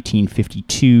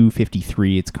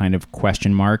 1952-53. It's kind of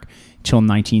question mark till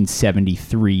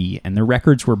 1973, and the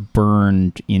records were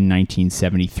burned in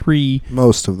 1973.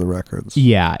 Most of the records.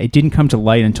 Yeah, it didn't come to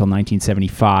light until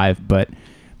 1975, but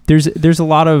there's a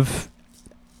lot of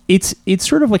it's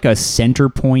sort of like a center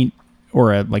point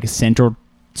or a central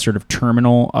sort of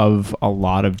terminal of a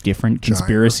lot of different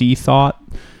conspiracy thought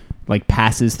like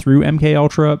passes through MK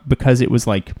Ultra because it was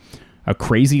like a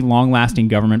crazy long-lasting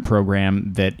government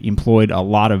program that employed a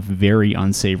lot of very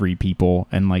unsavory people,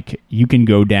 and like you can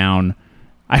go down.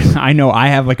 I know I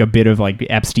have like a bit of like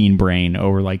Epstein brain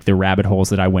over like the rabbit holes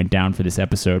that I went down for this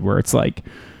episode, where it's like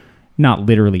not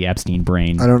literally Epstein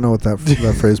brain. I don't know what that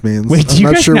phrase means. Wait, do I'm you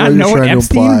not guys sure not what know you're what trying to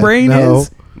Epstein imply. brain No.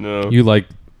 is? No. You like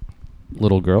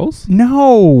little girls?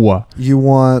 No. You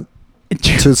want to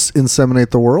inseminate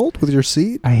the world with your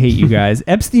seed? I hate you guys.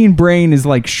 Epstein brain is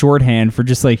like shorthand for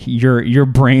just like your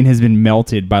brain has been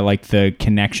melted by like the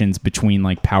connections between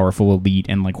like powerful elite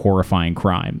and like horrifying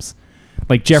crimes.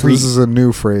 Like Jeffrey, So this is a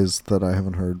new phrase that I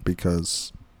haven't heard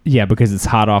because yeah, because it's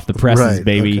hot off the presses, Right,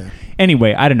 baby. okay.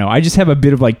 Anyway, I don't know. I just have a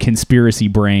bit of like conspiracy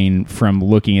brain from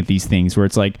looking at these things where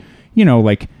it's like, you know,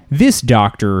 like this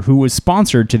doctor who was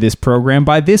sponsored to this program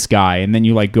by this guy, and then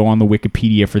you like go on the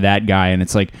Wikipedia for that guy, and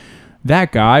it's like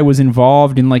that guy was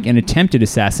involved in like an attempted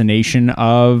assassination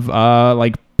of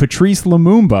like Patrice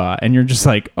Lumumba, and you're just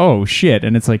like, oh shit.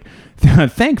 And it's like,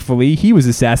 thankfully he was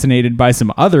assassinated by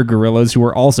some other guerrillas who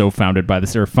were also funded by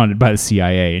the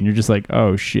CIA, and you're just like,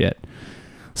 oh shit.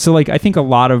 So like I think a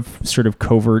lot of sort of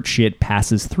covert shit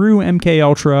passes through MK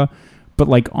Ultra, but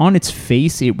like on its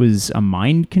face it was a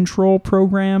mind control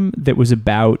program that was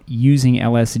about using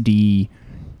LSD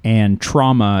and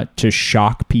trauma to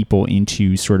shock people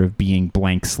into sort of being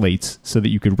blank slates so that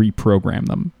you could reprogram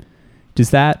them.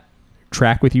 Does that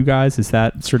track with you guys? Is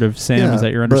that sort of Sam? Is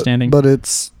that your understanding? But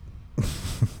it's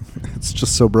it's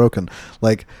just so broken.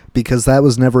 Like because that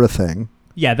was never a thing.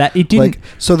 yeah, that it didn't. Like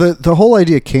so the whole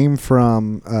idea came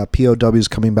from POWs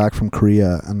coming back from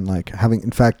Korea and like having,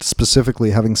 in fact,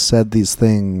 specifically having said these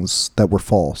things that were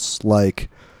false, like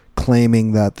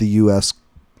claiming that the U.S.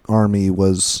 Army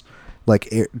was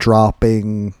like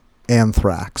dropping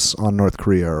anthrax on North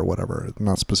Korea or whatever,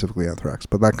 not specifically anthrax,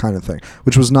 but that kind of thing,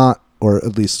 which was not, or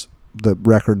at least the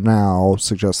record now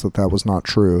suggests that that was not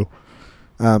true.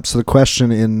 So the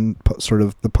question in sort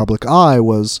of the public eye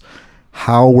was,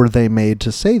 how were they made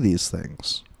to say these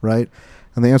things, right?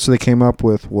 And the answer they came up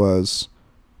with was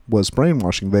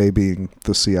brainwashing, they being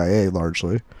the CIA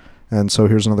largely. And so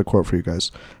here's another quote for you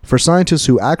guys. For scientists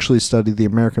who actually studied the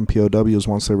American POWs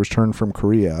once they returned from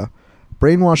Korea,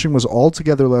 brainwashing was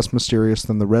altogether less mysterious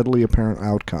than the readily apparent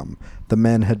outcome. The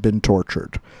men had been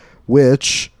tortured,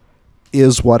 which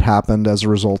is what happened as a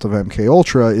result of MK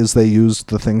Ultra. Is they used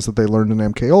the things that they learned in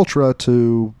MK Ultra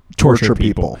to torture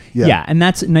people. Yeah, and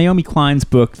that's Naomi Klein's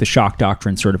book, The Shock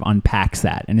Doctrine, sort of unpacks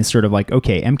that and is sort of like,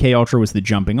 okay, MK Ultra was the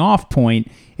jumping off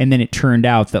point, and then it turned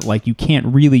out that like you can't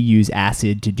really use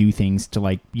acid to do things to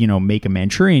like, you know, make a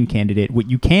Manchurian Candidate. What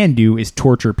you can do is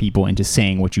torture people into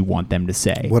saying what you want them to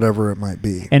say, whatever it might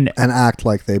be, and act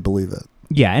like they believe it.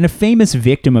 Yeah, and a famous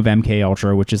victim of MK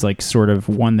Ultra, which is like sort of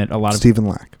one that a lot of Stephen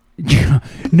Lack.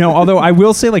 No, although I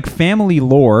will say like family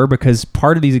lore, because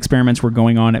part of these experiments were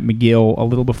going on at McGill a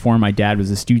little before my dad was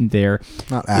a student there.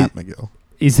 Not at McGill.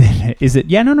 Is it?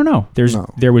 Yeah, no.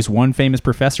 There was one famous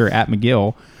professor at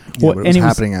McGill. Yeah, but it was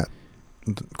happening at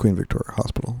Queen Victoria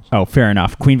Hospital. Oh, fair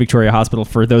enough. Queen Victoria Hospital,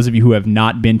 for those of you who have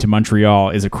not been to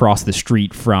Montreal, is across the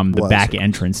street from the back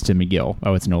entrance to McGill.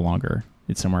 Oh, it's no longer.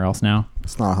 It's somewhere else now.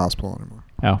 It's not a hospital anymore.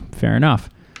 Oh, fair enough.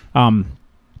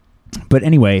 But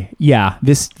anyway, yeah,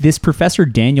 this Professor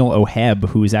Daniel Oheb,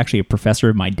 who is actually a professor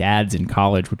of my dad's in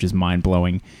college, which is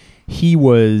mind-blowing, he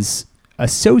was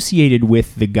associated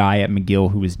with the guy at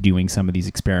McGill who was doing some of these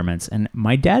experiments. And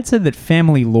my dad said that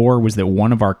family lore was that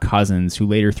one of our cousins, who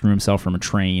later threw himself from a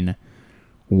train,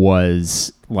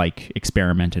 was like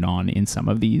experimented on in some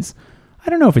of these. I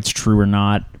don't know if it's true or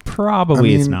not.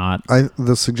 Probably it's not.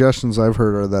 The suggestions I've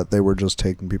heard are that they were just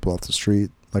taking people off the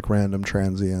street, like random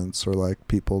transients or like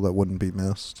people that wouldn't be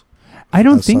missed. I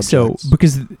don't think subjects. So,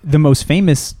 because the most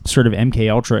famous sort of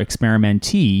MK Ultra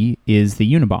experimentee is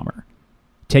the Unabomber.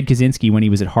 Ted Kaczynski, when he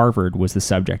was at Harvard, was the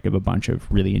subject of a bunch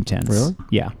of really intense. Really?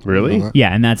 Yeah. Really?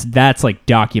 Yeah, and that's like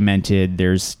documented.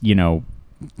 There's, you know,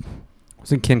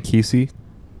 wasn't Ken Kesey?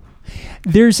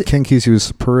 Ken Kesey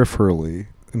was peripherally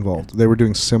involved. They were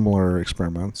doing similar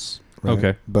experiments. Right?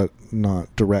 Okay. But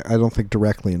not direct. I don't think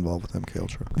directly involved with MK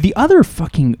Ultra. The other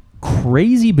fucking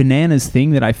crazy bananas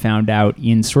thing that I found out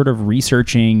in sort of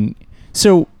researching.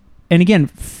 So, and again,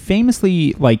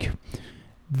 famously, like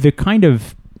the kind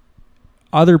of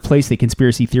other place that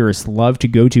conspiracy theorists love to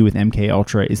go to with MK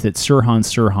Ultra is that Sirhan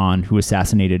Sirhan, who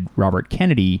assassinated Robert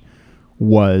Kennedy,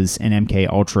 was an MK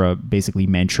Ultra, basically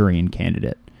Manchurian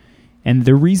candidate. And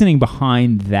the reasoning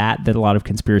behind that a lot of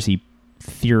conspiracy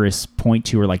theorists point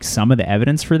to, or like some of the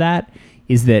evidence for that,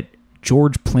 is that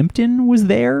George Plimpton was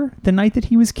there the night that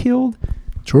he was killed.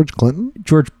 George Clinton?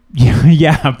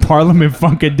 Yeah, Parliament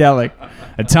Funkadelic.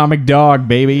 Atomic Dog,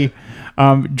 baby.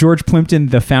 George Plimpton,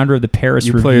 the founder of the Paris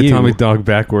Review. You play Atomic Dog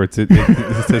backwards. It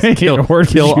says kill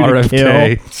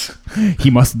RFK. Kill. He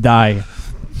must die.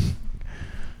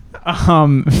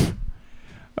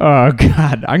 Oh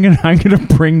God, I'm gonna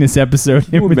bring this episode.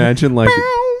 Can you imagine like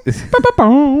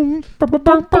boom, boom,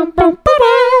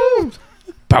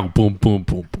 boom,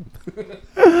 boom.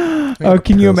 Oh,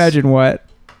 can you imagine what?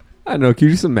 I don't know. Can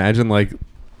you just imagine like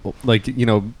you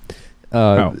know,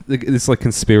 it's like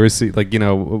conspiracy, like, you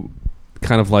know,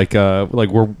 kind of like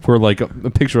we're like a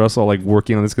picture of us all like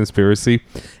working on this conspiracy,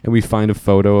 and we find a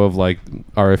photo of like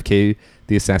RFK,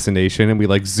 the assassination, and we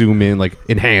like zoom in, like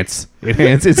enhance.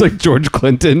 It's like George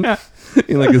Clinton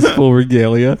in like his full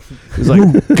regalia. He's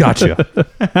like,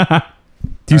 gotcha.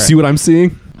 Do you see what I'm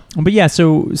seeing? But yeah,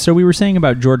 so we were saying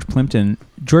about George Plimpton.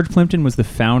 George Plimpton was the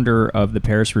founder of the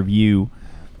Paris Review,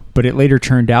 but it later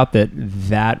turned out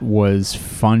that was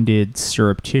funded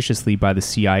surreptitiously by the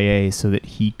CIA so that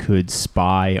he could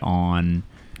spy on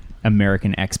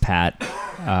American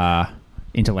expat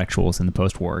intellectuals in the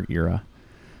post-war era.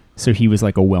 So he was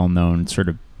like a well-known sort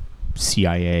of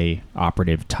CIA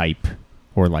operative type,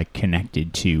 or like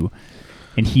connected to,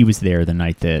 and he was there the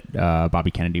night that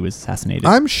Bobby Kennedy was assassinated.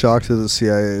 I'm shocked that the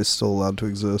CIA is still allowed to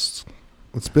exist.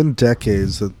 It's been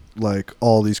decades that like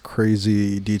all these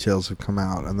crazy details have come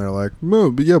out, and they're like,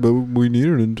 no, but we need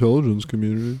an intelligence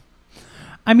community.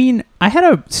 I mean, I had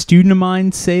a student of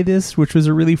mine say this, which was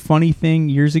a really funny thing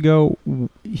years ago.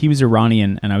 He was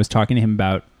Iranian, and I was talking to him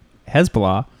about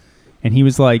Hezbollah, and he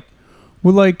was like,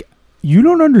 well, like, you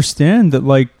don't understand that,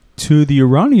 like, to the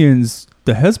Iranians,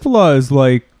 the Hezbollah is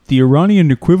like the Iranian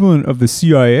equivalent of the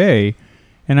CIA.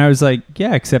 And I was like,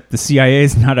 yeah, except the CIA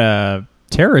is not a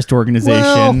terrorist organization.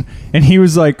 Well, and he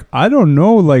was like, I don't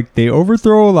know, like, they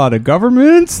overthrow a lot of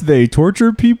governments, they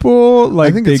torture people, like,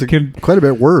 I think they can quite a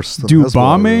bit worse than do Hezbollah,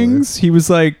 bombings. Really. He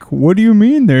was like, what do you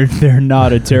mean they're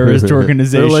not a terrorist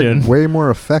organization? They're like way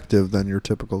more effective than your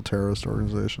typical terrorist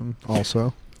organization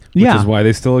also. Yeah. Which is why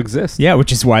they still exist. Yeah,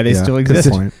 which is why they Yeah, still good exist.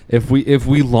 point. If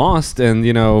we lost and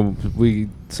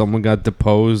someone got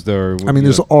deposed or I mean,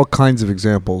 there's all kinds of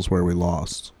examples where we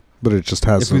lost, but it just if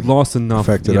we hasn't lost enough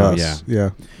affected us.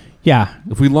 Yeah. Yeah.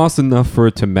 If we lost enough for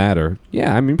it to matter,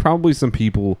 yeah, I mean, probably some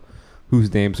people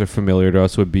whose names are familiar to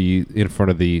us would be in front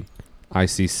of the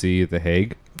ICC at The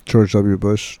Hague, George W.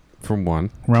 Bush. for one,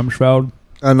 Rumsfeld.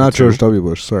 Not For two. George W.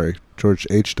 Bush, sorry. George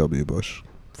H.W. Bush.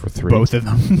 for three. Both of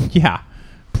them. Yeah.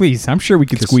 Please, I'm sure we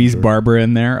could squeeze Kissinger. Barbara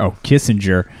in there. Oh,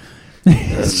 Kissinger.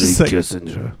 It's just like-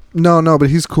 Kissinger. No, but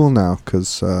he's cool now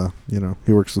because,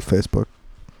 he works with Facebook.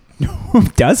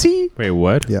 Does he? Wait,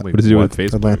 what? Yeah. What does he do with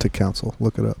Facebook? Atlantic Council.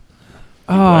 Look it up.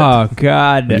 Oh,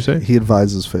 God. What'd you say? He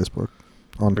advises Facebook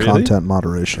on Really? content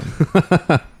moderation.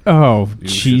 Oh, You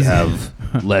should jeez.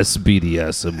 have less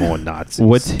BDS and more Nazis.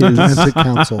 What's his? Atlantic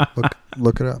Council.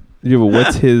 Look it up. Yeah, but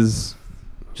what's his?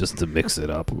 Just to mix it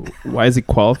up. Why is he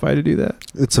qualified to do that?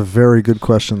 It's a very good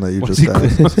question that you Was just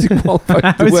asked. he qualified to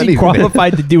How do is he anything?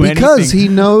 qualified to do Because anything? he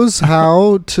knows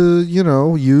how to,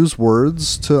 use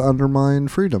words to undermine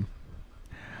freedom.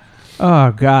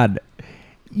 Oh, God.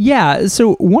 Yeah.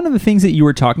 So, one of the things that you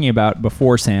were talking about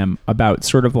before, Sam, about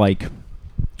sort of like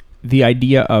the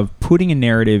idea of putting a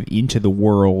narrative into the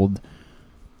world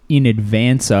in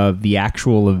advance of the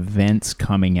actual events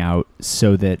coming out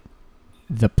so that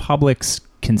the public's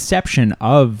conception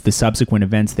of the subsequent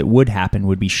events that would happen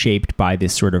would be shaped by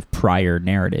this sort of prior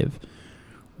narrative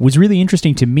was really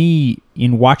interesting to me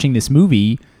in watching this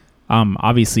movie.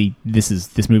 Obviously,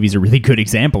 this movie is a really good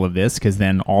example of this because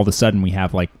then all of a sudden we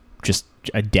have like just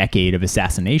a decade of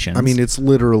assassinations. I mean, it's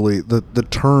literally the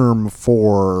term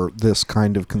for this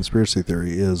kind of conspiracy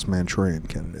theory is Manchurian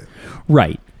Candidate.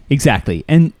 Right, exactly.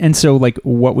 And so like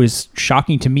what was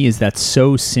shocking to me is that's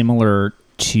so similar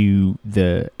to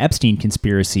the Epstein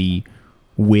conspiracy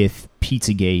with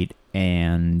Pizzagate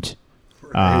and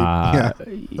Yeah.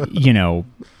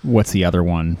 what's the other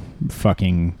one?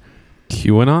 Fucking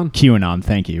QAnon? QAnon,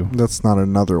 thank you. That's not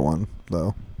another one,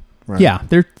 though. Right? Yeah,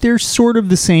 they're sort of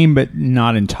the same, but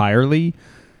not entirely.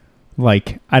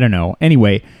 Like, I don't know.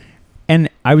 Anyway, and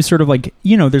I was sort of like,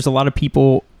 there's a lot of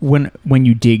people when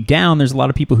you dig down, there's a lot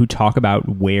of people who talk about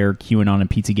where QAnon and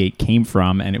Pizzagate came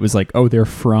from, and it was like, oh, they're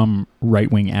from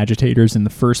right-wing agitators in the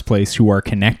first place who are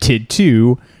connected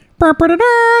to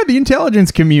the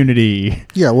intelligence community.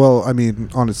 Yeah, well, I mean,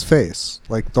 on its face.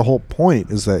 Like, the whole point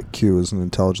is that Q is an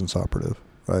intelligence operative,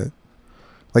 right?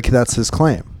 Like, that's his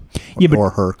claim. Yeah, but or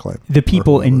her claim. the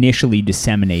people Or whoever. initially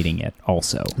disseminating it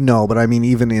also. No, but I mean,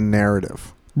 even in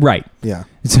narrative. Right. Yeah.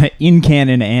 It's in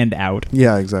canon and out.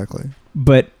 Yeah, exactly.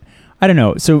 But I don't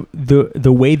know. So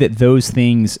the way that those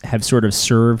things have sort of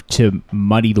served to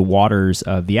muddy the waters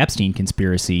of the Epstein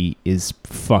conspiracy is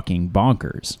fucking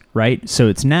bonkers, right? So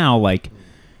it's now like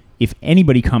if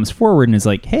anybody comes forward and is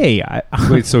like, "Hey,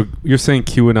 Wait, so you're saying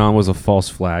QAnon was a false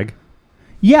flag?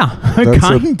 yeah, That's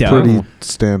kind a of." pretty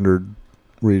standard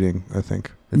reading, I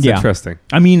think. It's Yeah. interesting.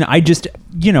 I mean, I just,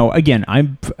 again,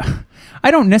 I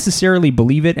don't necessarily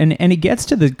believe it, and it gets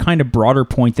to the kind of broader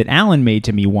point that Alan made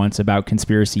to me once about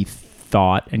conspiracy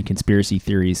thought and conspiracy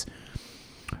theories,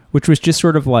 which was just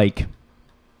sort of like,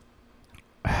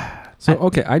 So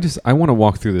okay, I want to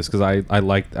walk through this because I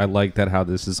like that how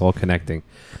this is all connecting.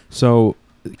 So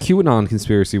QAnon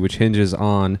conspiracy, which hinges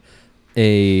on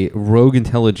a rogue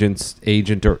intelligence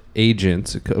agent or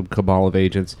agents, a cabal of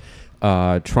agents,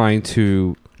 trying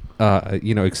to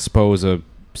expose a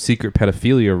secret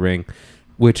pedophilia ring,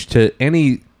 which to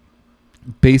any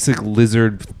basic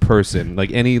lizard person,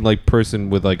 like any like person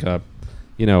with like a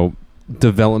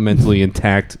developmentally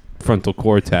intact frontal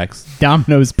cortex,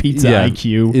 Domino's Pizza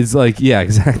IQ. is like, yeah,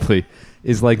 exactly,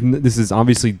 is like this is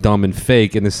obviously dumb and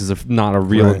fake, and this is not a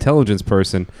real Right. intelligence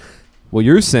person. What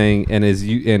you're saying,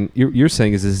 you're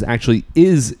saying is this actually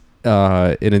is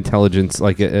an intelligence,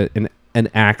 like an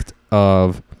act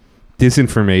of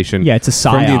disinformation. Yeah, it's a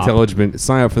from the psyop.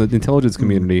 psyop from the intelligence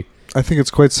community. I think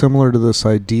it's quite similar to this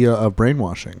idea of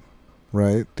brainwashing,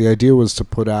 right? The idea was to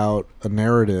put out a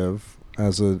narrative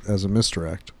as a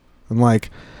misdirect. And like,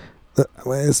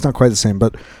 it's not quite the same,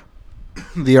 but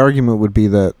the argument would be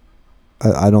that,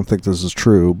 I don't think this is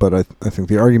true, but I think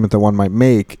the argument that one might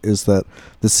make is that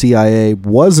the CIA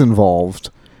was involved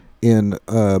in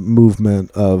a movement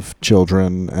of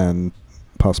children and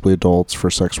possibly adults for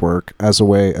sex work as a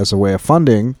way of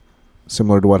funding,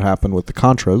 similar to what happened with the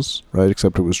Contras, right?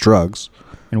 Except it was drugs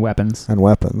And weapons. and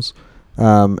weapons.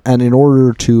 And in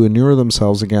order to inure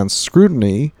themselves against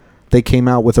scrutiny, they came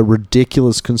out with a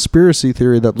ridiculous conspiracy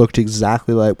theory that looked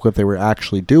exactly like what they were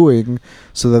actually doing,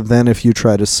 so that then if you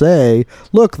try to say,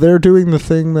 look, they're doing the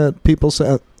thing that people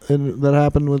say, that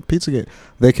happened with Pizzagate.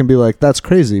 They can be like, that's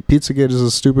crazy. Pizzagate is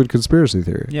a stupid conspiracy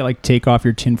theory. Yeah, like take off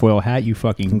your tinfoil hat, you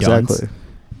fucking dunce. Exactly.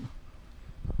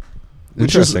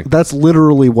 Which is, Interesting. that's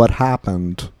literally what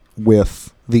happened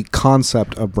with the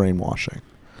concept of brainwashing,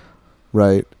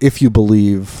 right? If you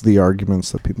believe the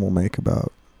arguments that people make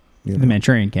about, you know, The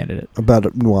Manchurian Candidate. about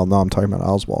it. Well, no, I'm talking about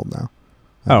Oswald now.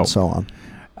 And Oh. so on.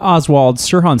 Oswald,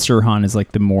 Sirhan is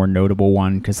like the more notable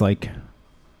one because, like,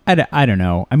 I don't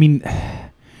know. I mean,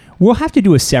 we'll have to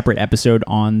do a separate episode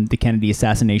on the Kennedy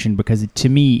assassination because to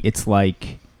me, it's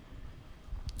like,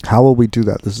 How will we do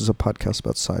that? This is a podcast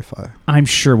about sci-fi. I'm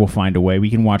sure we'll find a way. We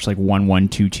can watch like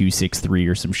 112263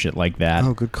 or some shit like that.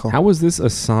 Oh, good call. How was this a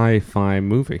sci-fi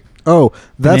movie? Oh,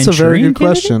 that's a very Manchurian good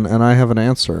question, and I have an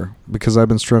answer because I've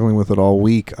been struggling with it all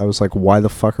week. I was like, why the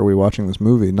fuck are we watching this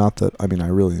movie? Not that, I mean, I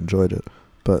really enjoyed it,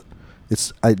 but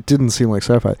it didn't seem like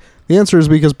sci-fi. The answer is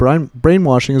because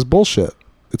brainwashing is bullshit.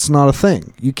 It's not a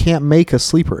thing. You can't make a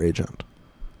sleeper agent.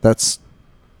 That's,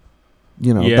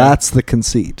 Yeah. that's the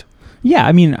conceit. Yeah,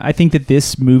 I mean, I think that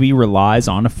this movie relies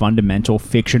on a fundamental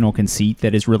fictional conceit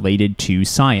that is related to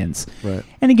science. Right.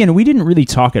 And again, we didn't really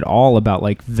talk at all about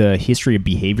like the history of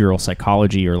behavioral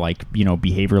psychology or like, you know,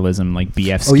 behavioralism, like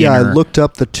B.F. Skinner. Oh, yeah, I looked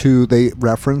up the two, they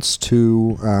reference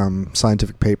two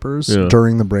scientific papers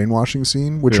during the brainwashing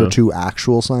scene, which Yeah. are two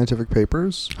actual scientific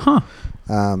papers. Huh.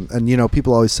 And, you know,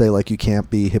 people always say, like, you can't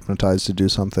be hypnotized to do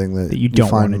something that you don't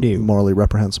find wanna do. morally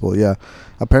reprehensible. Yeah.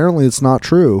 Apparently it's not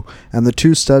true. And the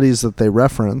two studies that they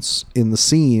reference in the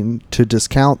scene to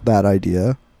discount that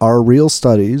idea are real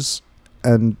studies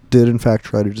and did, in fact,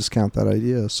 try to discount that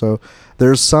idea. So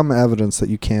there's some evidence that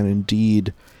you can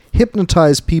indeed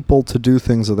hypnotize people to do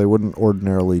things that they wouldn't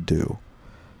ordinarily do.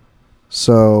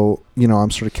 So, you know,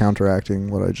 I'm sort of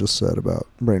counteracting what I just said about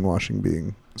brainwashing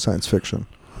being science fiction.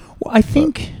 Well, I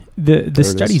think the it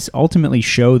studies ultimately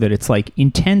show that it's like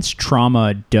intense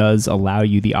trauma does allow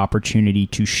you the opportunity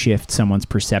to shift someone's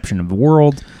perception of the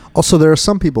world. Also, there are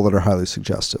some people that are highly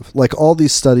suggestive. Like all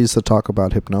these studies that talk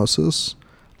about hypnosis,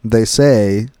 they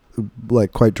say,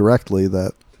 like quite directly,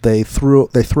 that they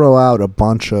throw out a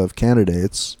bunch of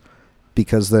candidates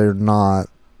because they're not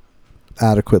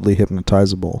adequately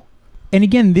hypnotizable. And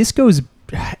again, this goes,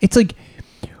 it's like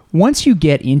once you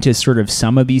get into sort of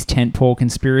some of these tentpole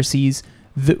conspiracies,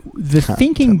 the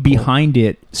thinking behind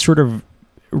it sort of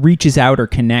reaches out or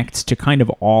connects to kind of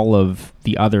all of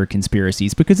the other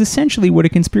conspiracies, because essentially what a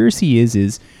conspiracy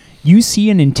is you see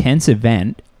an intense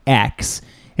event X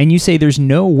and you say there's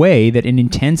no way that an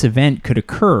intense event could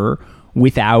occur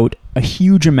without a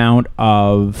huge amount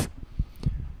of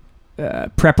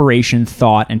preparation,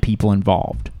 thought, and people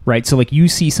involved, right? So like you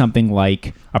see something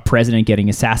like a president getting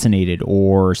assassinated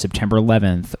or September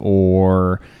 11th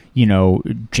or, you know,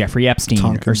 Jeffrey Epstein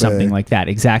Tonkin or something Bay. like that.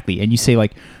 Exactly. And you say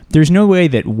like, there's no way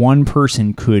that one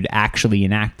person could actually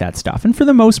enact that stuff. And for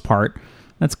the most part,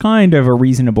 that's kind of a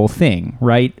reasonable thing,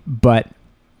 right? But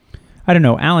I don't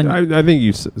know, Alan. I think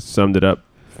you summed it up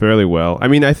fairly well. I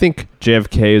mean, I think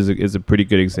JFK is a pretty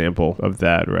good example of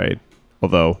that, right?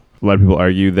 Although a lot of people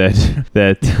argue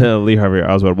that Lee Harvey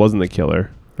Oswald wasn't the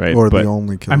killer, right? Or the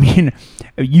only killer. I mean,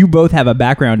 you both have a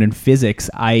background in physics.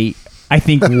 I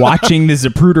think watching the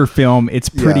Zapruder film, it's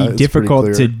pretty it's difficult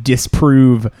pretty to clear.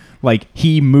 disprove like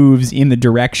he moves in the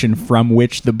direction from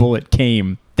which the bullet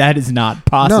came. That is not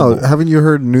possible. No, haven't you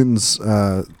heard Newton's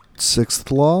sixth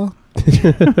law?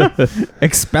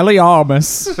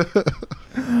 Expelliarmus.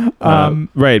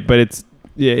 Right, but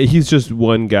he's just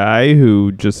one guy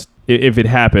who just, if it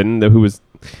happened, who was,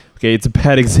 okay, it's a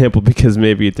bad example because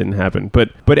maybe it didn't happen,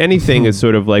 but anything is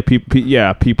sort of like,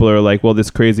 people are like, well, this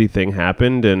crazy thing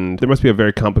happened and there must be a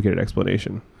very complicated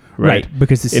explanation, right?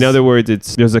 Because this in other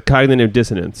words, there's a cognitive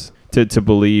dissonance to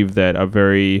believe that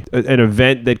an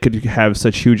event that could have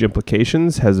such huge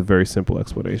implications has a very simple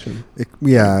explanation.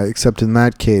 Yeah, except in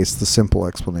that case, the simple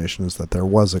explanation is that there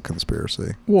was a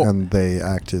conspiracy, Well- and they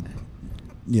acted,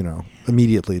 you know,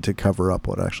 immediately to cover up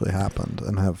what actually happened,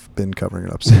 and have been covering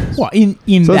it up since. well, in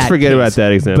So let's that forget case. about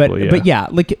that example. But yeah,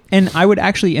 like, and I would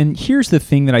actually, and here's the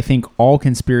thing that I think all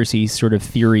conspiracy sort of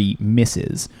theory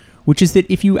misses, which is that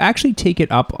if you actually take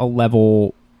it up a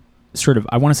level, sort of,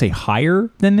 I want to say higher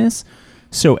than this.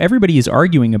 So everybody is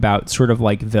arguing about sort of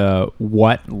like the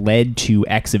what led to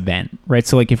X event, right?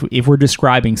 So like if we're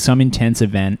describing some intense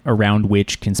event around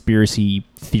which conspiracy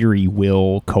theory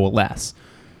will coalesce,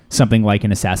 something like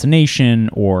an assassination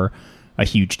or a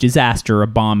huge disaster, a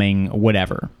bombing,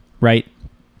 whatever, right?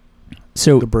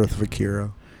 So The birth of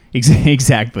Akira.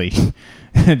 exactly.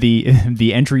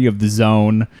 the entry of the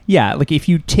zone. Yeah, like if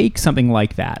you take something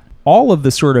like that, all of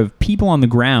the sort of people on the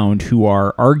ground who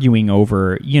are arguing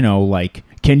over, like,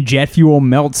 can jet fuel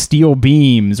melt steel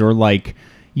beams, or like,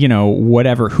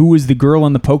 whatever, who is the girl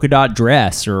in the polka dot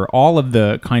dress, or all of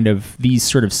the kind of these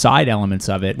sort of side elements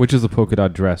of it. Which is the polka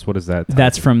dot dress? What is that?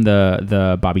 That's from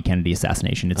the Bobby Kennedy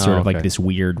assassination. It's sort of like okay. this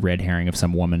weird red herring of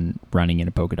some woman running in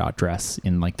a polka dot dress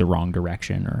in like the wrong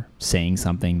direction, or saying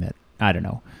something that, I don't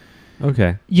know.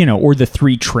 Okay. Or the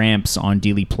three tramps on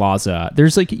Dealey Plaza.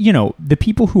 There's like, the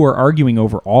people who are arguing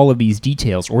over all of these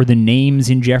details, or the names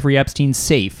in Jeffrey Epstein's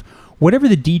safe, whatever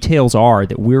the details are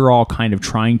that we're all kind of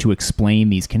trying to explain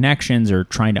these connections or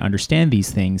trying to understand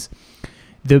these things.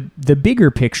 The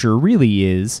bigger picture really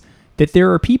is that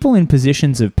there are people in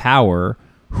positions of power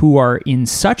who are in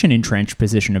such an entrenched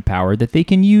position of power that they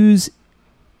can use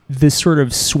the sort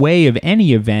of sway of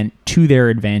any event to their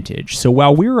advantage. So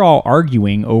while we're all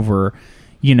arguing over,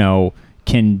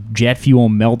 can jet fuel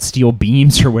melt steel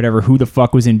beams or whatever, who the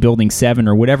fuck was in Building 7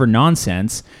 or whatever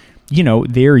nonsense,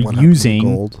 they're using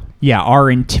gold.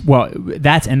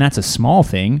 that's a small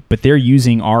thing, but they're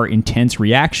using our intense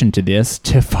reaction to this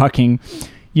to fucking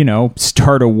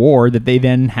start a war that they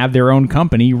then have their own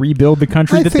company rebuild the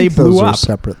country that they blew those up. are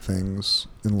separate things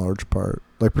in large part,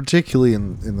 like particularly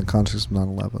in the context of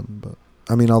 9/11. But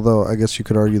I mean, although I guess you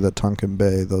could argue that Tonkin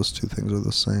Bay, those two things are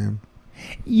the same.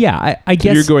 Yeah, I So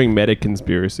guess you're going meta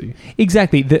conspiracy.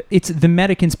 exactly. It's the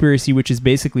meta conspiracy, which is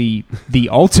basically the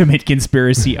ultimate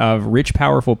conspiracy of rich,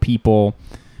 powerful people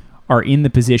are in the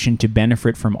position to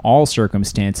benefit from all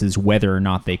circumstances, whether or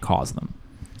not they cause them.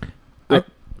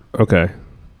 Okay.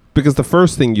 Because the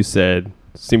first thing you said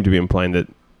seemed to be implying that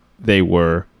they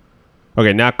were,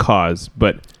 okay, not cause,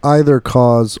 but Either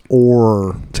cause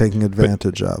or taking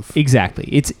advantage of. Exactly.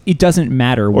 It doesn't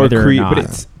matter or whether or not. But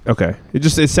it's okay.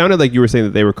 It sounded like you were saying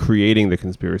that they were creating the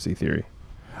conspiracy theory.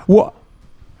 Well,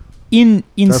 in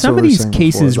That's some what of we were these saying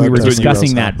cases, before. we were That's what discussing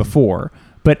else that happened. before.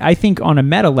 But I think on a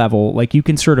meta level, like you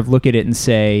can sort of look at it and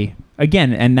say,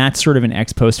 again, and that's sort of an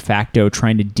ex post facto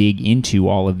trying to dig into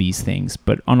all of these things.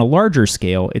 But on a larger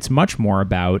scale, it's much more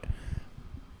about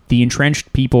the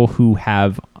entrenched people who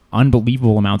have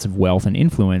unbelievable amounts of wealth and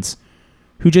influence,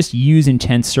 who just use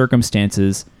intense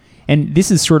circumstances. And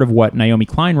this is sort of what Naomi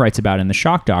Klein writes about in The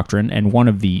Shock Doctrine. And one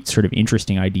of the sort of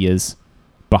interesting ideas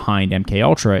behind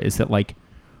MKUltra is that, like,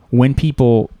 when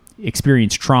people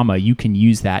experience trauma, you can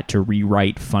use that to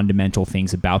rewrite fundamental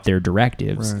things about their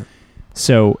directives. Right.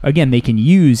 So again, they can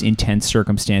use intense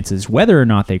circumstances, whether or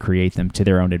not they create them, to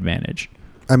their own advantage.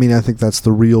 I mean, I think that's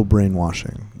the real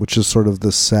brainwashing, which is sort of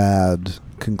the sad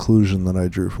conclusion that I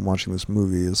drew from watching this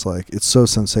movie. Is like, it's so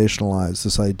sensationalized,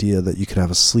 this idea that you could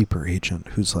have a sleeper agent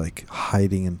who's like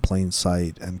hiding in plain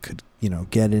sight and could,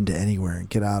 get into anywhere and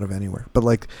get out of anywhere. But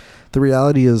like, the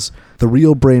reality is, the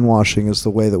real brainwashing is the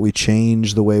way that we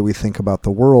change the way we think about the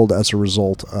world as a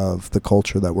result of the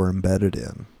culture that we're embedded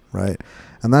in, right?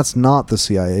 And that's not the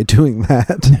CIA doing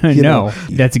that. No,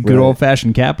 that's good Right.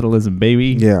 old-fashioned capitalism,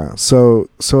 baby. Yeah. So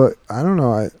I don't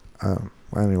know.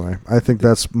 Anyway, I think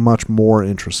that's much more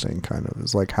interesting. Kind of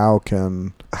is like, how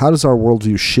does our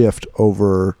worldview shift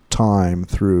over time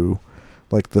through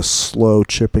like the slow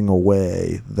chipping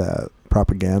away that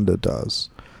propaganda does?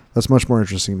 That's much more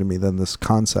interesting to me than this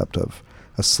concept of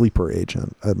a sleeper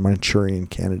agent, a Manchurian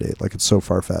candidate. Like, it's so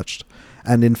far-fetched.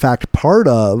 And in fact, part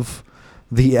of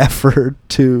the effort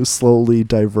to slowly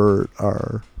divert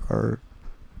our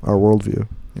worldview.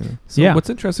 So Yeah. what's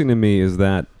interesting to me is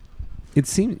that it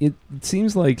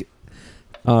seems like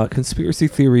conspiracy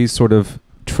theories sort of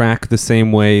track the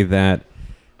same way that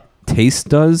taste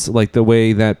does, like the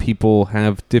way that people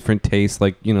have different tastes,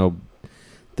 like,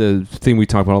 the thing we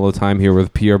talk about all the time here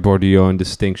with Pierre Bourdieu and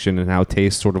distinction, and how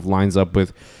taste sort of lines up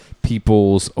with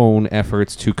people's own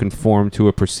efforts to conform to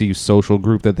a perceived social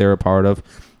group that they're a part of.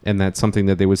 And that's something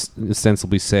that they would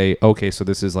ostensibly say, okay, so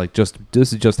this is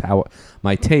just how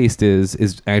my taste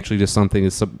is actually just something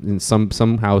is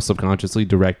somehow subconsciously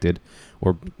directed,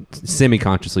 or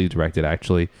semi-consciously directed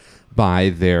actually, by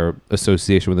their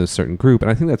association with a certain group.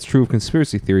 And I think that's true of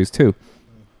conspiracy theories too.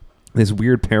 This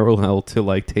weird parallel to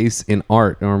like taste in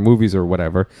art or movies or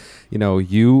whatever.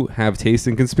 You have taste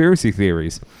in conspiracy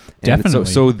theories. And Definitely. You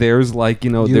So there's like,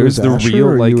 there's as the Asher, real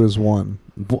or like you as one.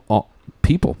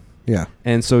 people. Yeah.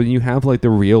 And so you have like the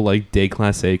real like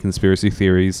déclassé conspiracy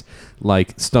theories,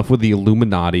 like stuff with the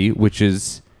Illuminati, which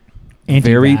is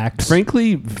Anti-vax.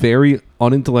 frankly, very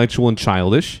unintellectual and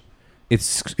childish.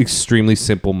 It's extremely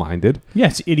simple-minded. Yeah,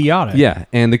 it's idiotic. Yeah,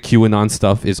 and the QAnon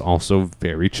stuff is also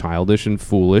very childish and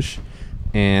foolish.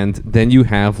 And then you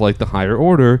have like the higher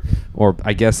order, or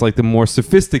I guess like the more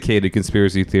sophisticated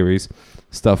conspiracy theories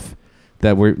stuff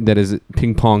that is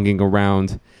ping-ponging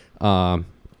around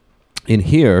in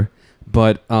here.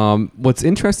 But what's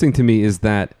interesting to me is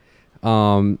that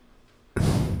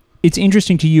it's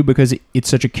interesting to you because it's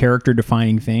such a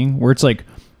character-defining thing where it's like,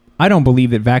 I don't believe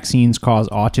that vaccines cause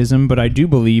autism, but I do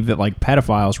believe that like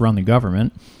pedophiles run the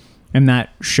government, and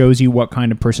that shows you what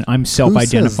kind of person I'm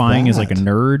self-identifying as, like a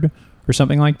nerd or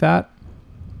something like that.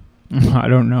 I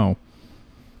don't know.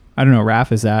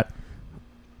 Raph, is that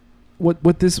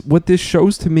what this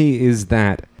shows to me is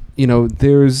that, you know,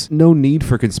 there's no need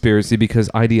for conspiracy because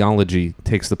ideology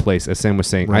takes the place, as Sam was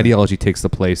saying. Right. Ideology takes the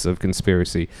place of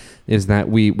conspiracy. Is that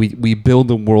we build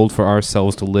a world for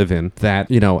ourselves to live in. That,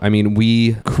 you know, I mean,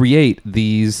 we create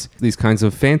these kinds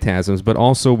of phantasms, but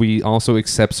also we also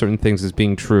accept certain things as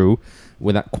being true,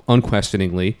 without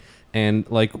unquestioningly, and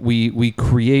like we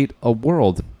create a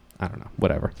world. I don't know,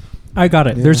 whatever. I got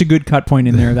it. Yeah. There's a good cut point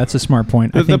in there. That's a smart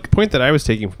point. I The think point that I was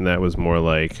taking from that was more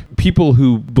like people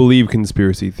who believe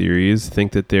conspiracy theories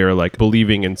think that they're like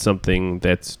believing in something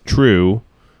that's true,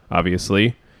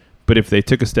 obviously. But if they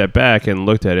took a step back and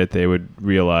looked at it, they would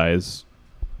realize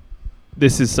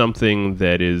this is something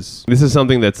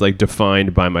that's like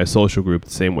defined by my social group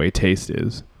the same way taste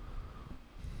is.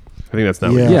 I think that's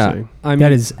not what you're saying. I mean,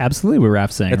 that is absolutely what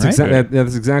Raph's saying, that's right?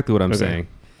 that's exactly what I'm Okay. saying.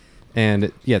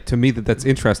 And yeah, to me that's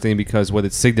interesting because what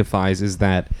it signifies is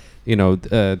that, you know,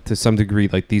 to some degree,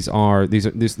 like this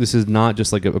is not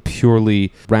just like a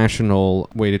purely rational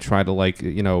way to try to, like,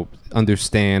 you know,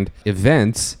 understand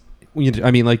events.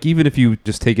 I mean, like, even if you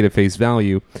just take it at face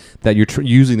value, that you're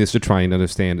using this to try and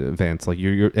understand events, like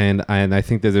and I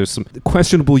think that there's some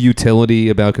questionable utility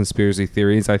about conspiracy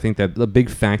theories. I think that the big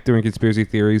factor in conspiracy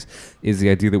theories is the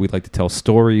idea that we like to tell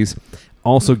stories.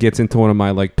 Also gets into one of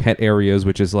my like pet areas,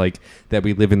 which is like that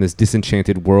we live in this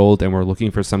disenchanted world and we're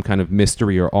looking for some kind of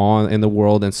mystery or awe in the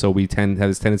world, and so we have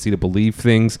this tendency to believe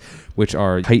things which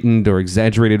are heightened or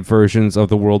exaggerated versions of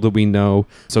the world that we know.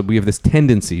 So we have this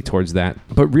tendency towards that.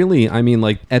 But really, I mean,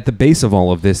 like, at the base of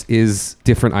all of this is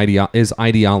different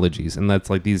ideologies, and that's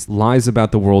like these lies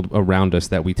about the world around us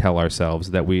that we tell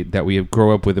ourselves, that we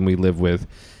grow up with and we live with.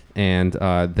 And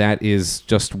that is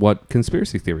just what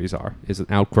conspiracy theories are, is an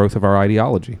outgrowth of our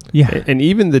ideology. Yeah. And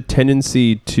even the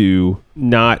tendency to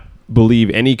not believe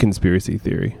any conspiracy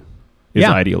theory is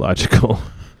ideological,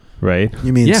 right?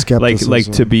 You mean skepticism?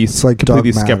 Like to be It's like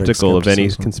completely dogmatic skeptical of any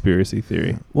skepticism. conspiracy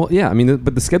theory. Well, yeah, I mean,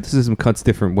 but the skepticism cuts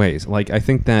different ways. Like, I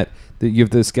think that you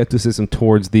have the skepticism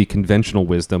towards the conventional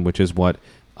wisdom, which is what,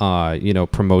 you know,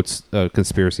 promotes a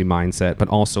conspiracy mindset, but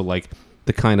also, like,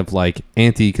 the kind of like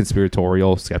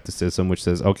anti-conspiratorial skepticism, which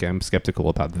says, okay, I'm skeptical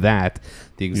about that,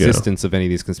 the existence of any of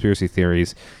these conspiracy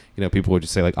theories. You know, people would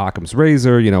just say like Occam's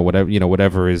razor, you know,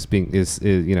 whatever is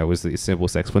the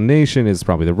simplest explanation is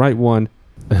probably the right one.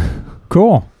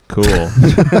 Cool. You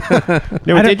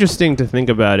know, it's interesting to think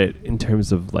about it in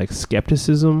terms of like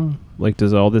skepticism. Like,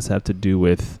 does all this have to do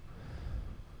with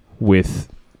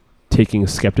taking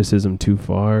skepticism too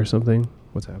far or something?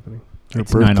 What's happening? Your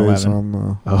It's birthday's 9/11. on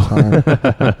the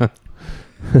time.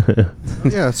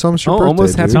 Yeah, it's almost your birthday.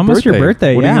 Almost happy It's almost your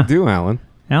birthday, What yeah. do you do, Alan?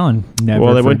 Alan, never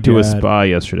Well, I went to a forget. spa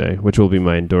yesterday, which will be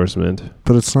my endorsement.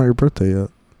 But it's not your birthday yet.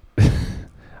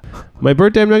 My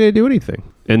birthday, I'm not going to do anything.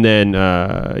 And then,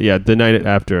 the night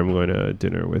after, I'm going to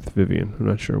dinner with Vivian. I'm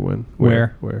not sure when.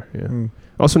 Where? Yeah. Hmm.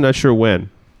 Also, not sure when.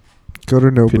 Go to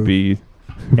Nobu. Could be.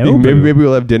 Nobu. Maybe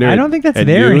we'll have dinner. I don't think that's at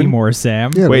there noon. anymore,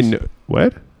 Sam. Yeah, it Wait, is. no,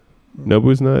 what?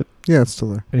 Nobu's not. Yeah, it's still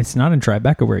there. It's not in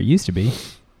Tribeca where it used to be.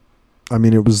 I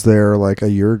mean, it was there like a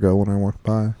year ago when I walked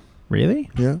by. Really?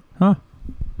 Yeah. Huh.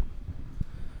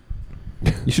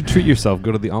 You should treat yourself.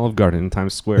 Go to the Olive Garden in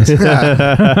Times Square.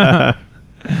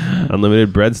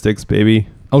 Unlimited breadsticks, baby.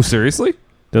 Oh, seriously?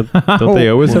 Don't they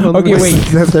always have Okay, unlimited? wait.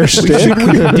 Is that their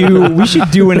shtick? We should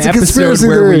do an It's a episode conspiracy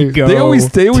where we theory. go. They always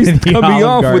to the cut me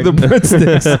Olive off with the Garden.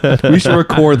 breadsticks. We should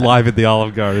record live at the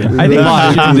Olive Garden. I think we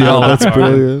live should at do the that. Olive That's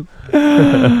Garden.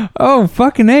 brilliant. Oh,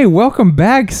 fucking A. Welcome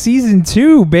back. Season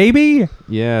 2, baby.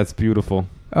 Yeah, it's beautiful.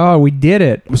 Oh, we did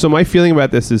it. So my feeling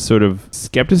about this is sort of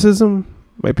skepticism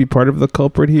might be part of the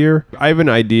culprit here. I have an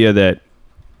idea that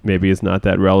maybe is not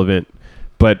that relevant,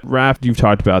 but Raph, you've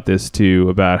talked about this too,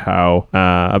 about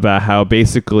how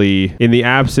basically in the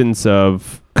absence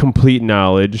of complete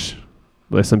knowledge,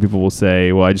 like some people will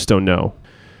say, well, I just don't know.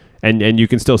 And you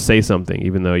can still say something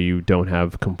even though you don't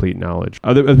have complete knowledge.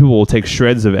 Other people will take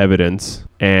shreds of evidence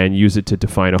and use it to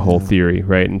define a whole theory,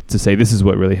 right? And to say this is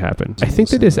what really happened. I think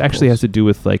that this actually has to do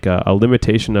with like a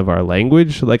limitation of our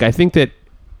language. Like, I think that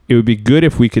it would be good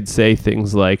if we could say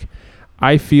things like,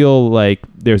 I feel like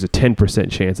there's a 10%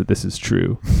 chance that this is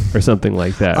true or something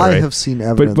like that. I right? have seen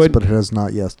evidence, but but it has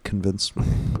not yet convinced me.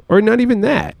 Or not even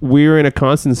that. We're in a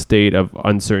constant state of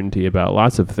uncertainty about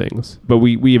lots of things, but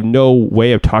we have no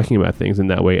way of talking about things in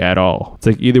that way at all. It's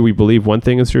like either we believe one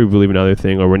thing is true, we believe another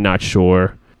thing, or we're not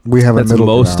sure. We have That's a middle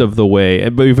most ground. of the way.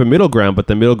 But we have a middle ground, but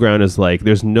the middle ground is like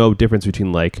there's no difference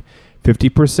between like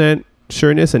 50%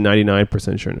 sureness and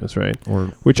 99% sureness, right? or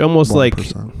Which almost like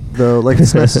 1%. Though, like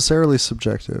it's necessarily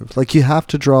subjective. Like you have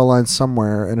to draw a line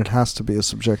somewhere, and it has to be a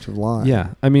subjective line.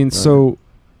 Yeah, I mean, so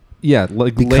yeah,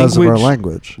 like because of our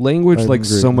language. Language, I like agree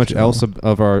so with much you. else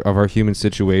of our human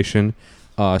situation,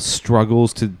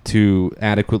 struggles to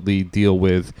adequately deal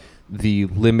with the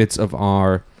limits of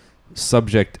our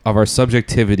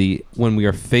subjectivity when we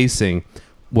are facing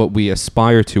what we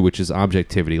aspire to, which is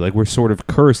objectivity. Like we're sort of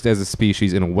cursed as a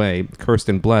species in a way, cursed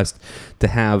and blessed to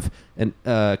have an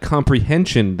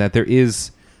comprehension that there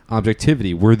is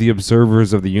objectivity. We're the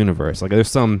observers of the universe. Like there's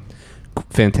some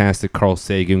fantastic Carl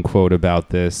Sagan quote about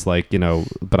this, like, you know,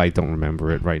 but I don't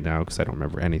remember it right now because I don't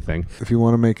remember anything. If you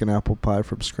want to make an apple pie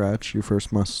from scratch, you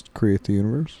first must create the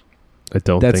universe. I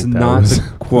don't That's think that not was the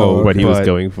quote, what he was but-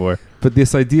 going for. But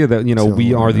this idea that, you know, It's the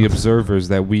we only are the one. observers,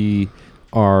 that we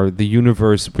are the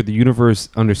universe, with the universe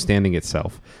understanding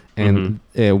itself. And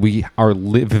we are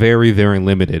very, very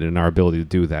limited in our ability to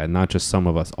do that. Not just some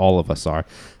of us, all of us are.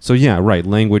 So yeah, right.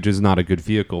 Language is not a good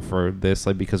vehicle for this,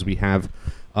 like because we have,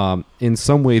 in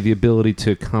some way, the ability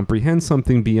to comprehend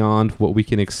something beyond what we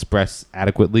can express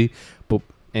adequately,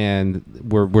 and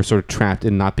we're sort of trapped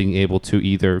in not being able to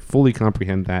either fully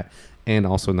comprehend that and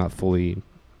also not fully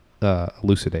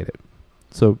elucidate it.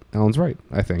 So Alan's right,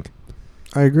 I think.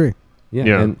 I agree.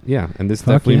 And this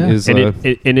Fuck definitely yeah. is.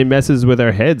 And it messes with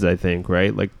our heads, I think,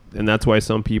 right? Like, and that's why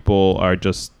some people are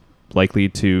just likely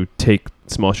to take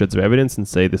small shreds of evidence and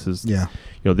say this is, Yeah.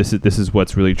 you know, this is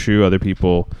what's really true. Other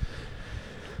people,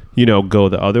 you know, go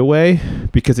the other way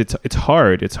because it's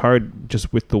hard. It's hard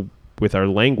just with our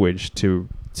language to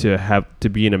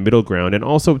be in a middle ground, and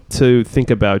also to think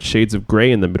about shades of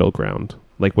gray in the middle ground.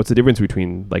 Like, what's the difference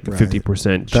between like a Right.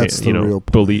 50% That's the real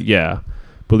point.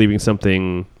 believing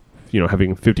something, you know,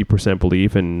 having 50%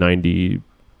 belief and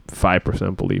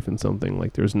 95% belief in something.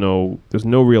 Like there's no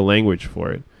real language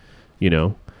for it, you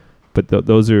know. But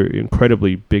those are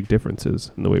incredibly big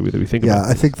differences in the way that we think about Yeah, I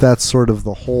things. think that's sort of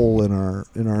the hole in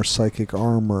our psychic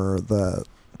armor that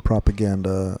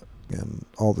propaganda and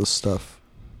all this stuff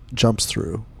jumps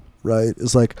through, right?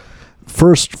 It's like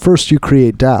first you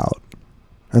create doubt,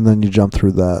 and then you jump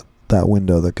through that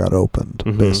window that got opened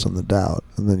Mhm. based on the doubt,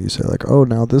 and then you say like, oh,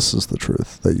 now this is the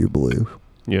truth that you believe.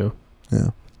 Yeah.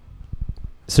 Yeah.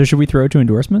 So should we throw it to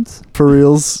endorsements? For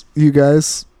reals, you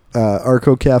guys,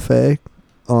 Arco Cafe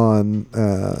on,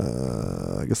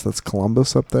 I guess that's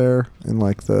Columbus up there in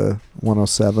like the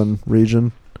 107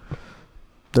 region,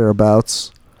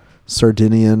 thereabouts.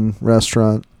 Sardinian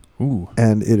restaurant, Ooh,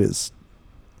 and it is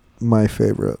my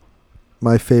favorite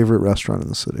restaurant in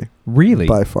the city really?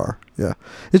 by far. Yeah,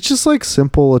 it's just like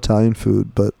simple Italian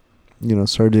food, but you know,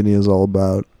 Sardinia is all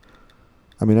about.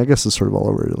 I mean, I guess it's sort of all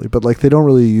over Italy, but like they don't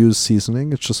really use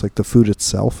seasoning. It's just like the food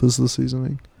itself is the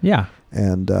seasoning, Yeah.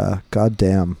 and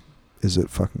goddamn, is it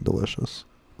fucking delicious.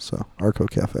 So Arco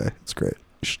Cafe, it's great.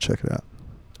 You should check it out,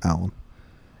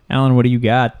 Alan, what do you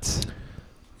got?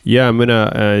 Yeah, I'm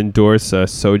gonna endorse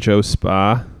Sojo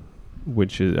Spa,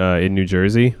 which is in New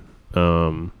Jersey,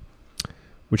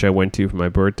 which I went to for my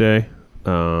birthday.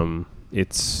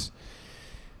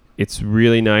 It's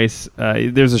really nice.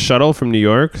 There's a shuttle from New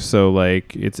York, so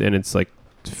like it's like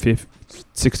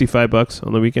 $65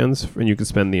 on the weekends, and you can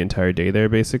spend the entire day there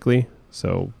basically.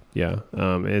 So yeah,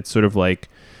 it's sort of like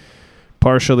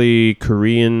partially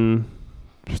Korean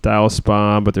style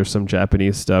spa, but there's some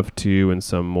Japanese stuff too, and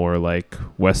some more like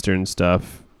Western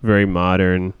stuff. Very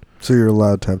modern. So you're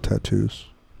allowed to have tattoos.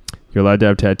 You're allowed to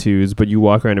have tattoos, but you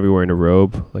walk around everywhere in a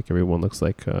robe. Like everyone looks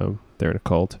like they're in a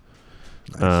cult.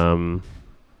 Nice.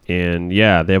 And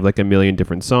yeah, they have like a million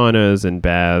different saunas and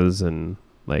baths, and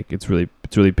like it's really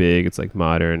big. It's like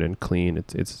modern and clean.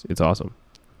 It's awesome.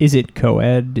 Is it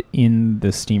co-ed in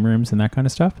the steam rooms and that kind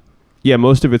of stuff? Yeah,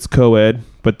 most of it's co-ed,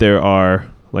 but there are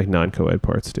like non-co-ed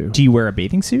parts too. Do you wear a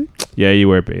bathing suit? Yeah, you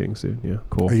wear a bathing suit. Yeah,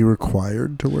 Cool. Are you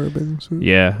required to wear a bathing suit?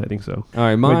 yeah, I think so. All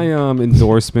right, my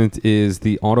endorsement is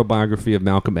the autobiography of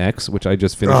Malcolm X, which I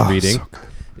just finished reading. So good.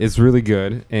 It's really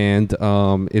good, and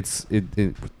it's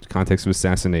context of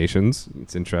assassinations.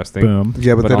 It's interesting. Boom.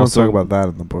 Yeah, but But they don't also- talk about that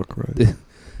in the book, right?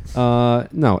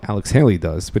 No, Alex Haley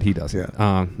does, but he doesn't.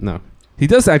 Yeah. No, he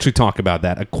does actually talk about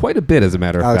that quite a bit, as a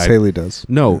matter of Alex fact. Haley does.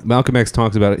 No, Malcolm X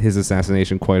talks about his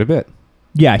assassination quite a bit.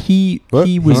 Yeah, he What?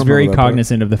 he I was don't very remember that part.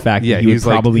 cognizant of the fact Yeah, that he would he's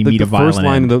like probably meet the a violent first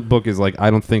line end. of the book is like, I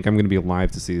don't think I'm going to be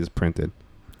alive to see this printed.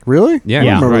 Really? Yeah, I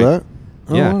Yeah. he's remember right. that.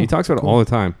 Oh, Yeah, wow. he talks about it all the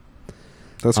time.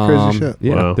 That's crazy shit.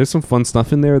 Yeah, Wow. there's some fun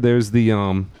stuff in there. There's the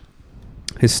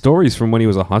his stories from when he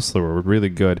was a hustler were really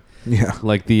good. Yeah.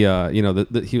 Like the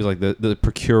he was like the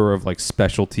procurer of like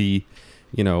specialty,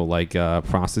 like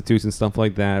prostitutes and stuff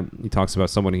like that. He talks about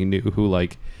someone he knew who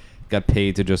like got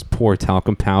paid to just pour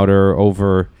talcum powder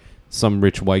over some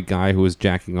rich white guy who was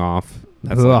jacking off.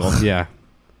 That's Ugh. yeah,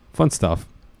 fun stuff.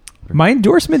 My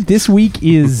endorsement this week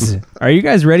is. Are you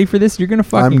guys ready for this? You're gonna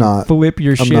fucking I'm not. flip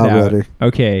your I'm shit not out. ready.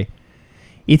 Okay,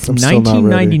 it's I'm still not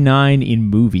ready. 1999 in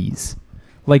movies.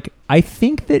 Like I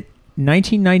think that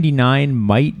 1999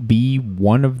 might be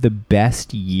one of the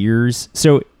best years.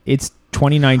 So it's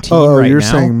 2019 Oh, right you're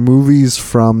now. saying movies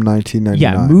from 1999?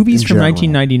 Yeah, movies in from general.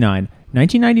 1999.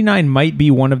 1999 might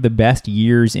be one of the best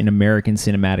years in American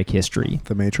cinematic history.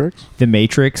 The Matrix? The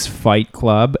Matrix, Fight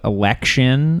Club,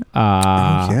 Election.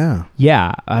 Yeah.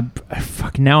 Yeah.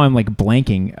 Fuck. Now I'm like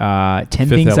blanking. 10 Fifth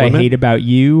Things Element? I Hate About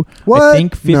You. What? I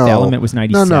think Fifth No. Element was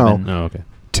 97. No. Oh, okay.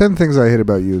 10 Things I Hate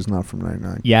About You is not from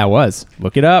 99. Yeah, it was.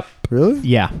 Look it up. Really?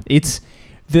 Yeah, it's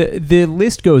the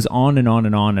list goes on and on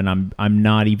and on, and I'm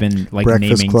not even like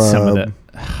Breakfast naming some of Club, the.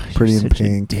 Pretty You're in such a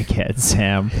Pink. dickhead,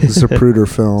 Sam. This is a Zapruder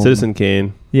film. Citizen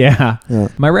Kane. Yeah. Yeah.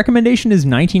 My recommendation is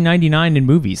 1999 in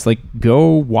movies. Like, go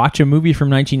watch a movie from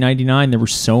 1999. There were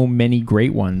so many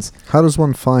great ones. How does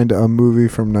one find a movie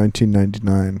from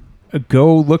 1999?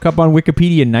 Go look up on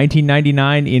Wikipedia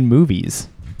 1999 in movies.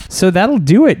 So that'll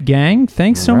do it, gang.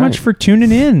 Thanks so All much right. for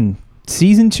tuning in.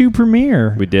 Season 2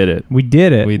 premiere. We did it. We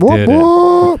did it. We Whoop, did it.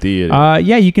 whoop. Did it.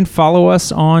 Yeah, you can follow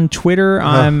us on Twitter.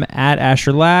 I'm at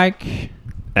Asher Lack.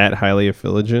 At highly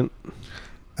effulgent.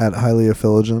 At Highly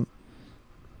Effulgent.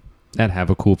 That have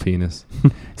a cool penis.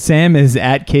 Sam is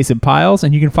at Case of Piles,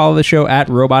 and you can follow the show at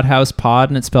Robot House Pod,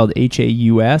 and it's spelled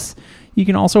Haus. You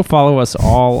can also follow us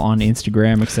all on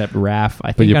Instagram except Raph. I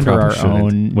But think you under probably our shouldn't.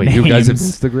 own Wait, you guys have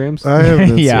names. Instagrams? I have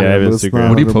Instagram. Yeah. I have but it's Instagram. not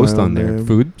What do you under my post own on there? name.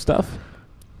 Food stuff?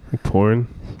 Like porn.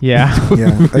 Yeah.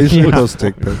 Yeah. I usually Yeah. post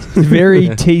dick pics. Very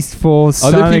tasteful. Other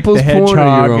Sonic people's the porn or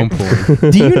Hedgehog. your own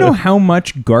porn? Do you know how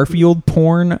much Garfield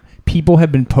porn people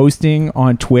have been posting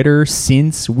on Twitter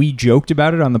since we joked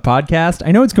about it on the podcast?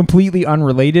 I know it's completely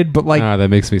unrelated, but like That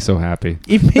makes me so happy.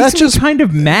 it makes That's me just- kind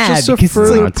of mad Just a because it's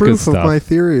further like, No, it's good proof of stuff. my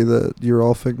theory that you're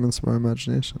all figments of my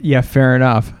imagination. yeah, fair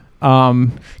enough.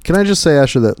 Can I just say,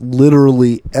 Asher, that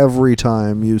literally every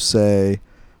time you say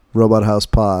Robot House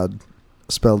Pod,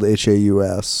 spelled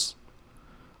Haus,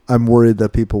 I'm worried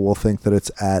that people will think that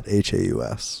it's at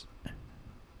Haus.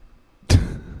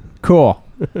 Cool.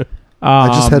 I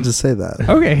just had to say that.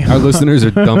 Okay. Our listeners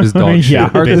are dumb as dog shit. Yeah,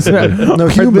 our, No, our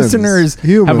humans. listeners have a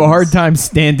Humans. hard time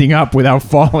standing up without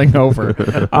falling over.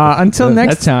 Until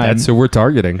next time. That's who we're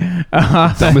targeting.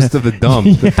 Dumbest of the dumb.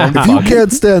 The dumb If you fuck.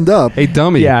 can't stand up, Hey,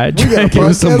 dummy. Yeah, got a give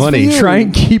us some podcast money. for you. try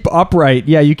and keep upright.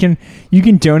 Yeah, you can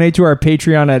donate to our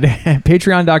Patreon at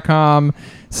patreon.com/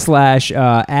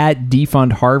 at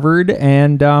defund Harvard.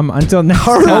 And until next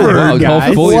Harvard. time, Wow,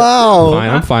 guys. fully- Wow. Fine,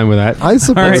 I'm fine with that. I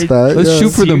support All right, that. let's yeah. shoot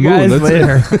for See the you moon. guys Let's-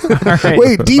 later. All right,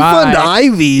 Wait, defund bye.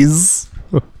 Ivies.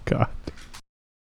 God.